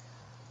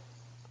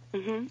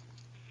 Mm-hmm.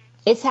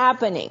 It's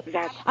happening.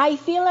 Exactly. I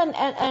feel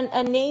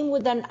a name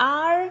with an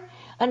R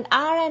and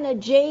a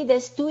J.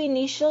 There's two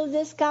initials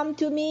that come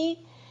to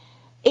me.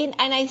 And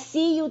I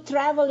see you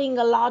traveling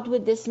a lot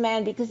with this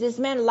man because this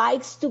man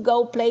likes to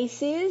go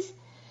places.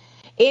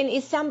 And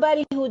is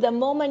somebody who, the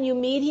moment you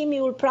meet him,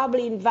 he will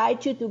probably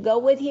invite you to go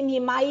with him. He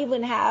might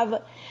even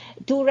have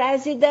 2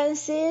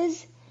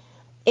 residences.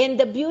 And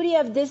the beauty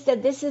of this,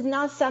 that this is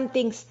not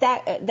something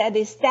that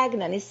is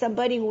stagnant. It's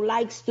somebody who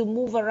likes to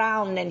move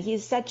around, and he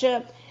has such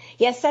a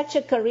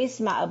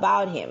charisma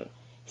about him.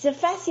 He's a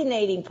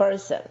fascinating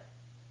person.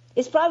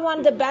 He's probably one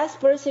of the best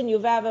person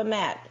you've ever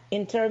met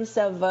in terms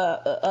of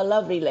a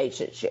love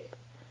relationship.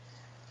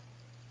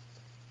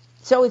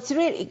 So it's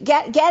really,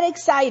 get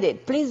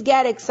excited. Please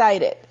get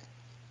excited.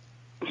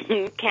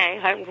 Okay,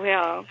 I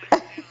will.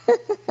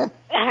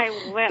 I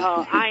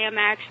will.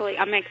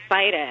 I'm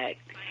excited.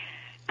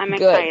 I'm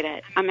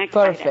excited. I'm excited.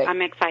 Perfect.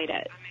 I'm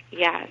excited.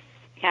 Yes.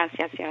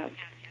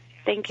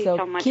 Thank you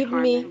so much,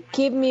 Carmen.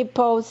 Keep me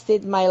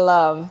posted, my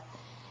love.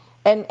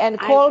 And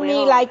call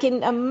me like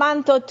in a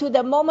month or two.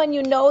 The moment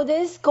you know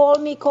this, call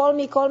me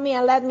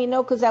and let me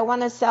know because I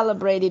want to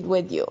celebrate it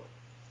with you.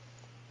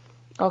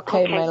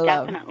 Okay, my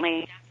love.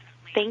 Definitely.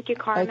 Thank you,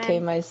 Carmen. Okay,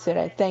 my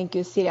sweetheart. Thank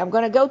you, Siri. I'm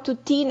going to go to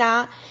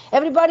Tina.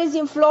 Everybody's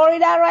in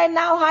Florida right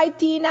now. Hi,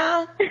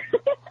 Tina.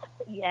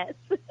 Yes.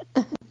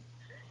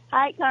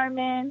 Hi,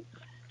 Carmen.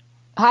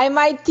 Hi,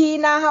 my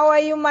Tina. How are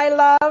you, my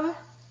love?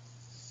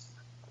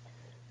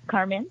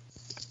 Carmen?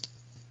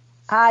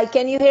 Hi,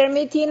 can you hear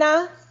me,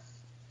 Tina?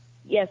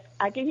 Yes,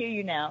 I can hear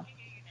you now.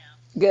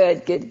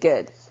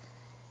 Good.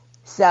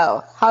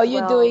 So, how are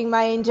you doing,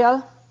 my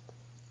angel?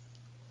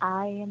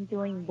 I am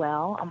doing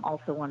well. I'm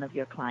also one of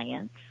your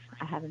clients.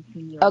 I haven't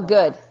seen you. Oh,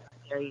 good.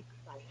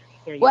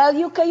 Well,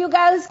 you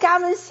guys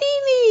come and see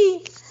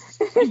me.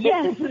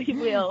 Yes, we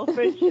will,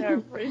 for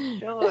sure.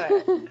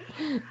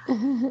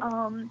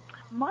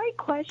 My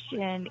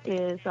question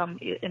is,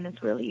 and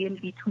it's really in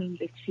between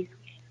the two.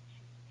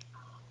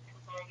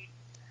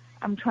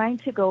 I'm trying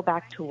to go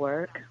back to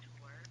work,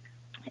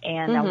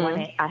 and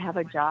I have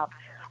a job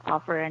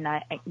offer, and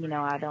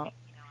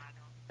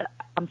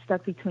I'm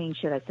stuck between,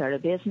 should I start a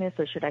business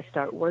or should I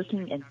start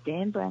working and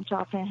then branch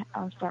off and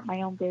start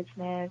my own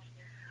business?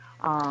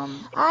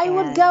 I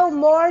would go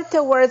more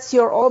towards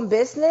your own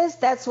business.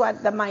 That's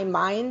what my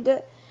mind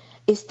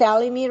is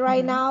telling me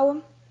right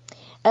now.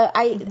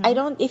 I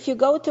don't. If you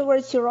go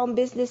towards your own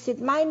business,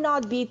 it might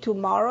not be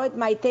tomorrow. It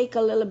might take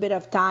a little bit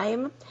of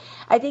time.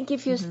 I think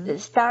if you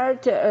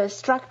start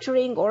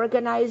structuring,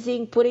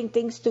 organizing, putting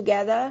things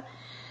together,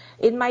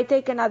 it might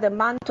take another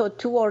month or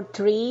 2 or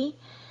 3.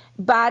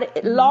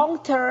 But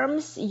long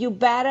terms, you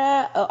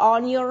better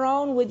on your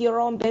own with your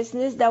own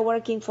business than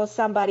working for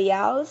somebody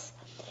else.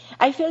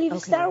 I feel if you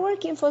start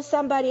working for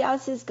somebody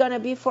else, it's going to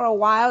be for a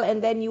while,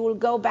 and then you will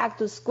go back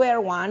to square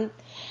one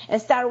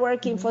and start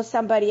working for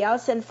somebody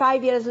else. And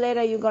 5 years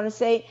later, you're going to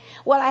say,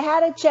 well, I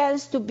had a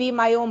chance to be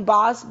my own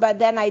boss, but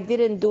then I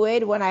didn't do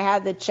it when I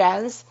had the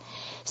chance.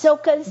 So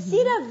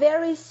consider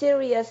very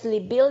seriously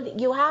building.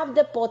 You have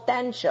the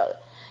potential.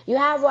 You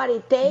have what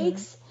it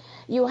takes.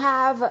 You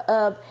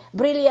have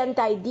brilliant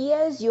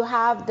ideas. You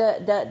have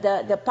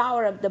the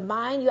power of the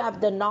mind. You have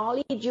the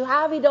knowledge. You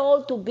have it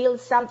all to build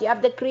something. You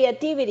have the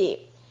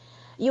creativity.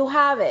 You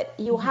have it.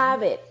 You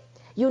have it.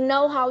 You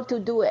know how to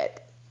do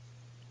it.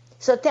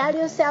 So tell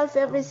yourself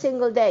every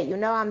single day, you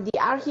know, I'm the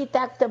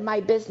architect of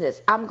my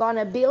business. I'm going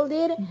to build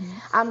it.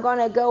 I'm going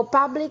to go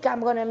public.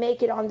 I'm going to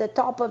make it on the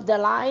top of the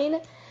line.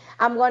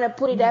 I'm going to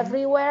put it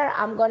everywhere.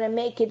 I'm going to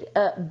make it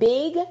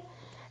big.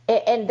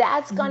 And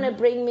that's going to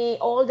bring me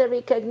all the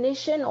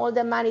recognition, all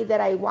the money that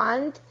I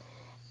want.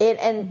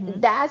 And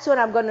that's when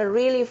I'm going to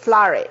really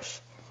flourish.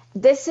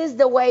 This is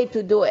the way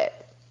to do it.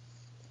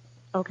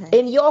 Okay.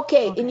 In your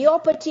case, in your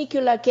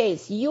particular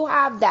case, you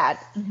have that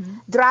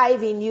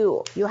drive in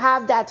you. You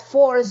have that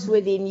force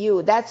within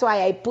you. That's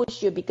why I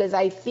push you, because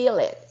I feel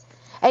it.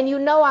 And you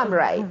know I'm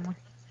right.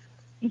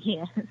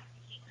 Yes.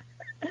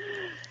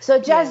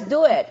 So just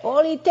do it. All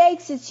it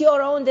takes is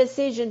your own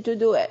decision to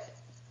do it.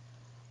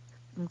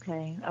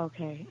 Okay.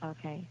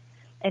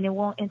 And it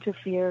won't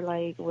interfere,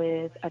 like,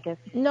 with, I guess,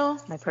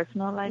 my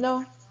personal life?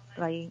 No.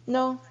 Like,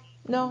 No.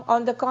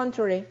 On the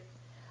contrary.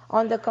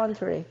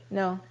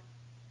 No.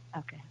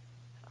 Okay.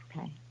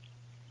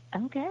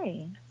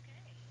 Okay.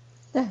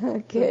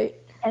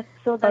 And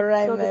so all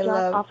right, so my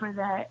love.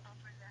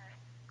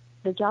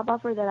 The job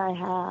offer that I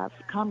have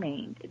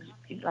coming,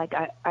 like,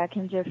 I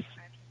can just,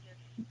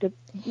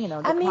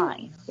 decline. I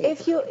mean,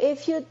 if you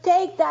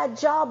take that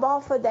job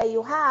offer that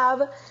you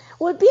have,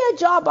 will be a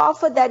job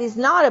offer that is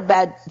not a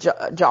bad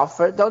job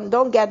offer.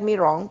 Don't get me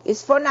wrong.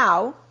 It's for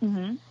now.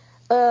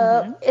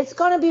 It's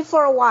gonna be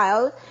for a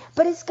while,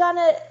 but it's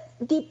gonna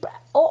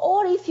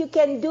or if you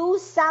can do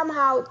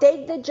somehow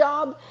take the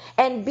job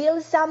and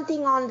build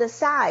something on the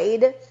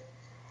side.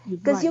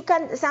 Because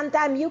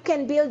sometimes you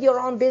can build your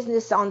own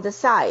business on the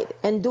side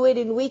and do it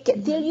in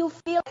weekend till you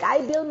feel like I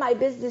build my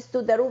business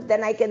to the roof,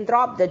 then I can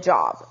drop the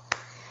job.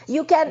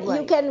 You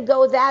can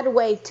go that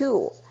way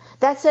too.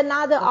 That's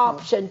another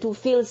option to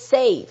feel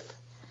safe.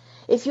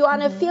 If you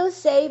want to feel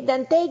safe,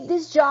 then take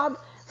this job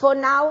for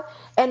now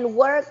and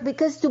work,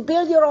 because to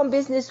build your own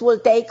business will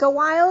take a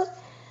while.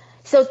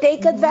 So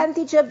take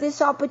advantage of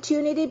this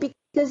opportunity,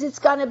 because it's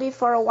going to be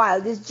for a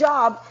while. This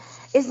job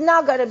is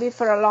not going to be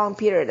for a long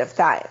period of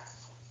time.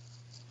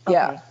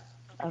 Okay.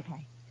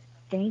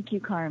 Thank you,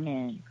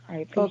 Carmen. I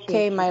appreciate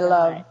Okay, you my so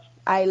love. much.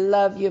 I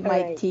love you,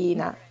 my right.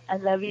 Tina. I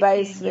love you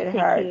Bye, too.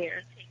 sweetheart. You take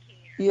care.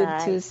 You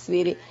Bye. too,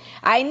 sweetie.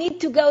 I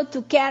need to go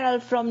to Carol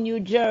from New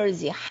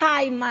Jersey.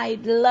 Hi, my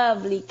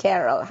lovely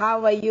Carol.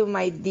 How are you,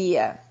 my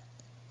dear?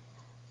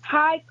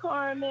 Hi,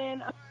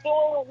 Carmen. I'm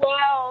doing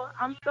well.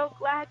 I'm so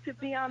glad to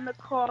be on the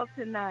call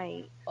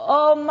tonight.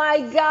 Oh, my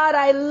God.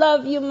 I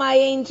love you, my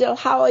angel.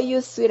 How are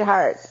you,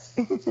 sweetheart?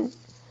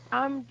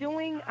 I'm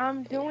doing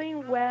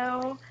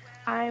well.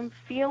 I'm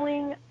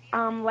feeling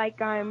like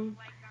I'm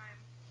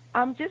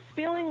just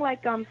feeling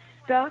like I'm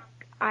stuck.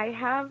 I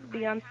have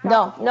the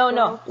unstoppable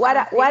No. growth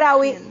What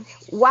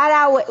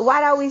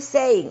are we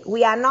saying?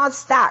 We are not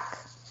stuck.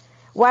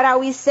 What are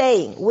we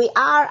saying? We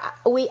are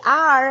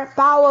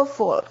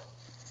powerful.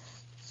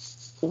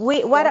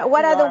 What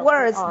are the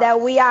words that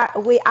we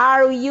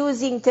are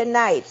using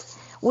tonight?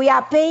 We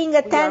are paying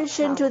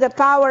attention to the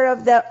power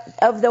of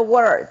the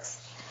words.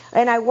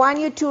 And I want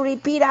you to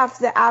repeat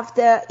after,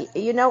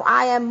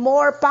 I am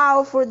more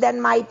powerful than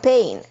my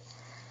pain.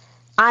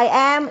 I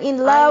am in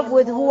love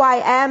with who I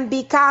am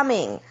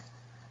becoming.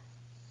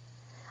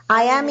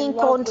 I am in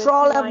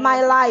control of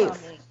my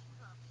life.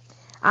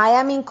 I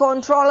am in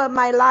control of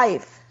my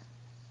life.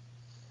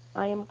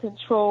 I am in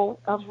control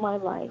of my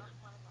life.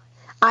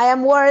 I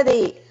am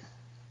worthy.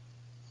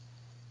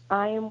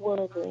 I am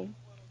worthy.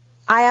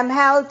 I am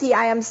healthy.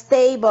 I am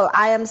stable.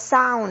 I am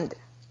sound.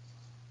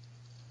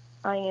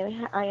 I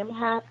am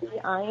happy.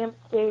 I am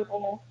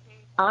stable.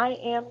 I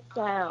am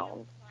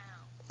sound.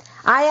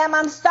 I am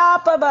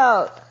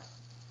unstoppable.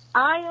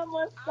 I am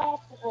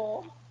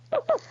unstoppable.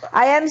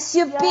 I am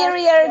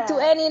superior to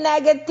any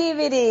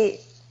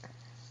negativity.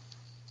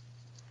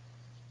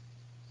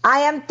 I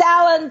am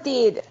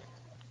talented.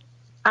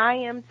 I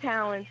am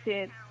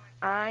talented.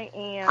 I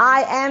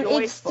am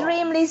joyful.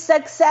 Extremely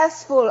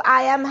successful.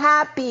 I am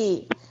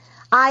happy.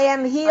 I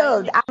am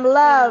healed. I'm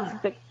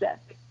loved. Success.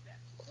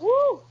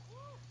 Woo.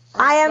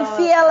 I am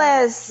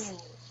fearless.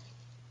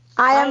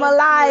 I am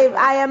alive.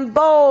 I am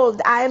bold.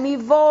 I am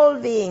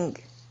evolving.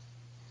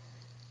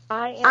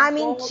 I'm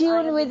in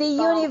tune with the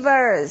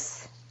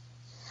universe.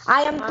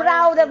 I am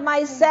proud of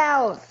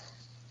myself.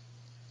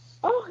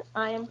 Oh,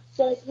 I am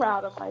so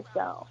proud of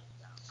myself.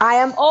 I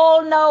am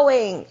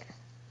all-knowing.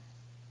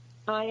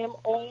 I am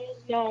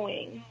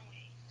all-knowing.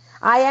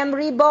 I am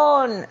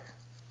reborn.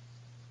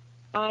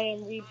 I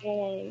am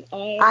reborn.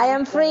 I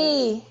am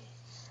free.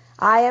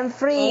 I am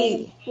free. I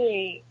am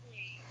free.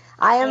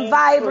 I am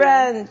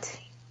vibrant. Free.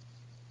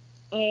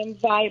 I am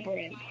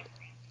vibrant.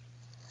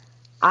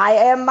 I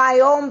am my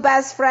own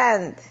best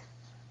friend.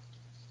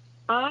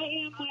 I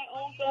am my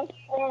own best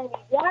friend.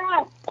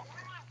 Yes.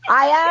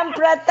 I am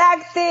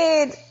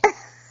protected.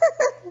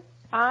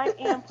 I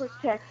am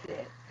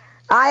protected.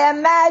 I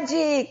am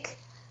magic.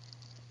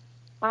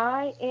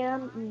 I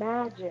am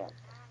magic.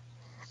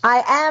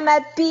 I am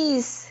at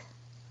peace.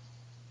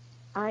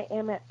 I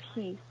am at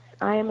peace.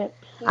 I am at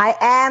peace. I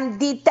am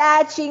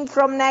detaching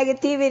from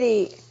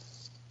negativity.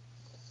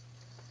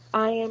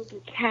 I am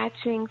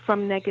detaching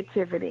from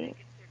negativity.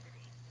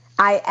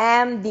 I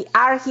am the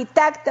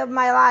architect of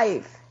my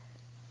life.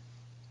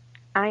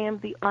 I am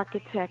the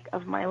architect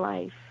of my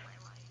life.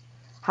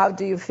 How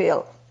do you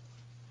feel?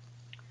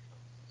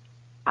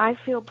 I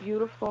feel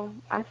beautiful.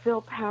 I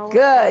feel powerful.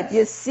 Good.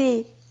 You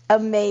see,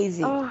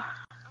 amazing. Oh,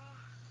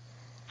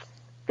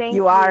 thank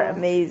you are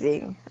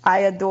amazing. I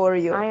adore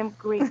you. I am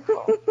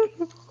grateful.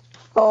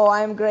 Oh,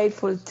 I'm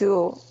grateful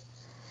too.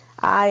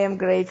 I am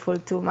grateful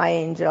too, my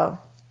angel.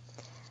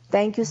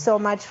 Thank you so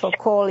much for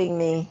calling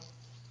me.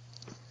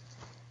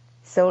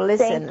 So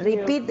listen,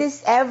 repeat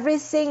this every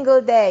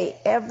single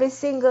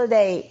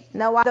day,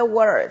 no other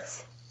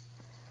words.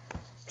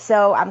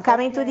 So I'm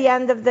coming to the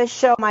end of the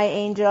show, my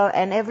angel,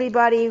 and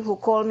everybody who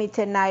called me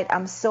tonight,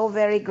 I'm so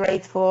very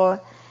grateful.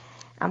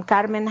 I'm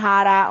Carmen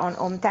Harra on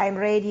OMTime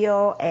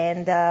Radio,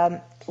 and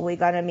we're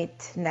going to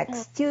meet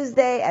next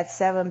Tuesday at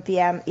 7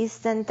 p.m.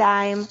 Eastern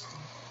Time.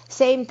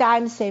 Same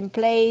time, same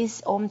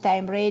place,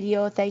 OMTime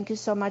Radio. Thank you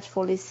so much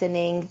for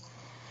listening.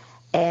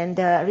 And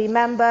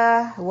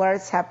remember,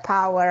 words have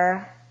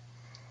power,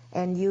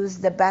 and use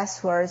the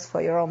best words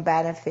for your own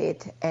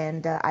benefit.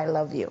 And I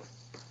love you.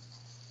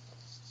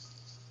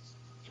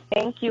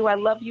 Thank you. I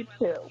love you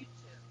too.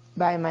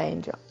 Bye, my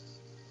angel.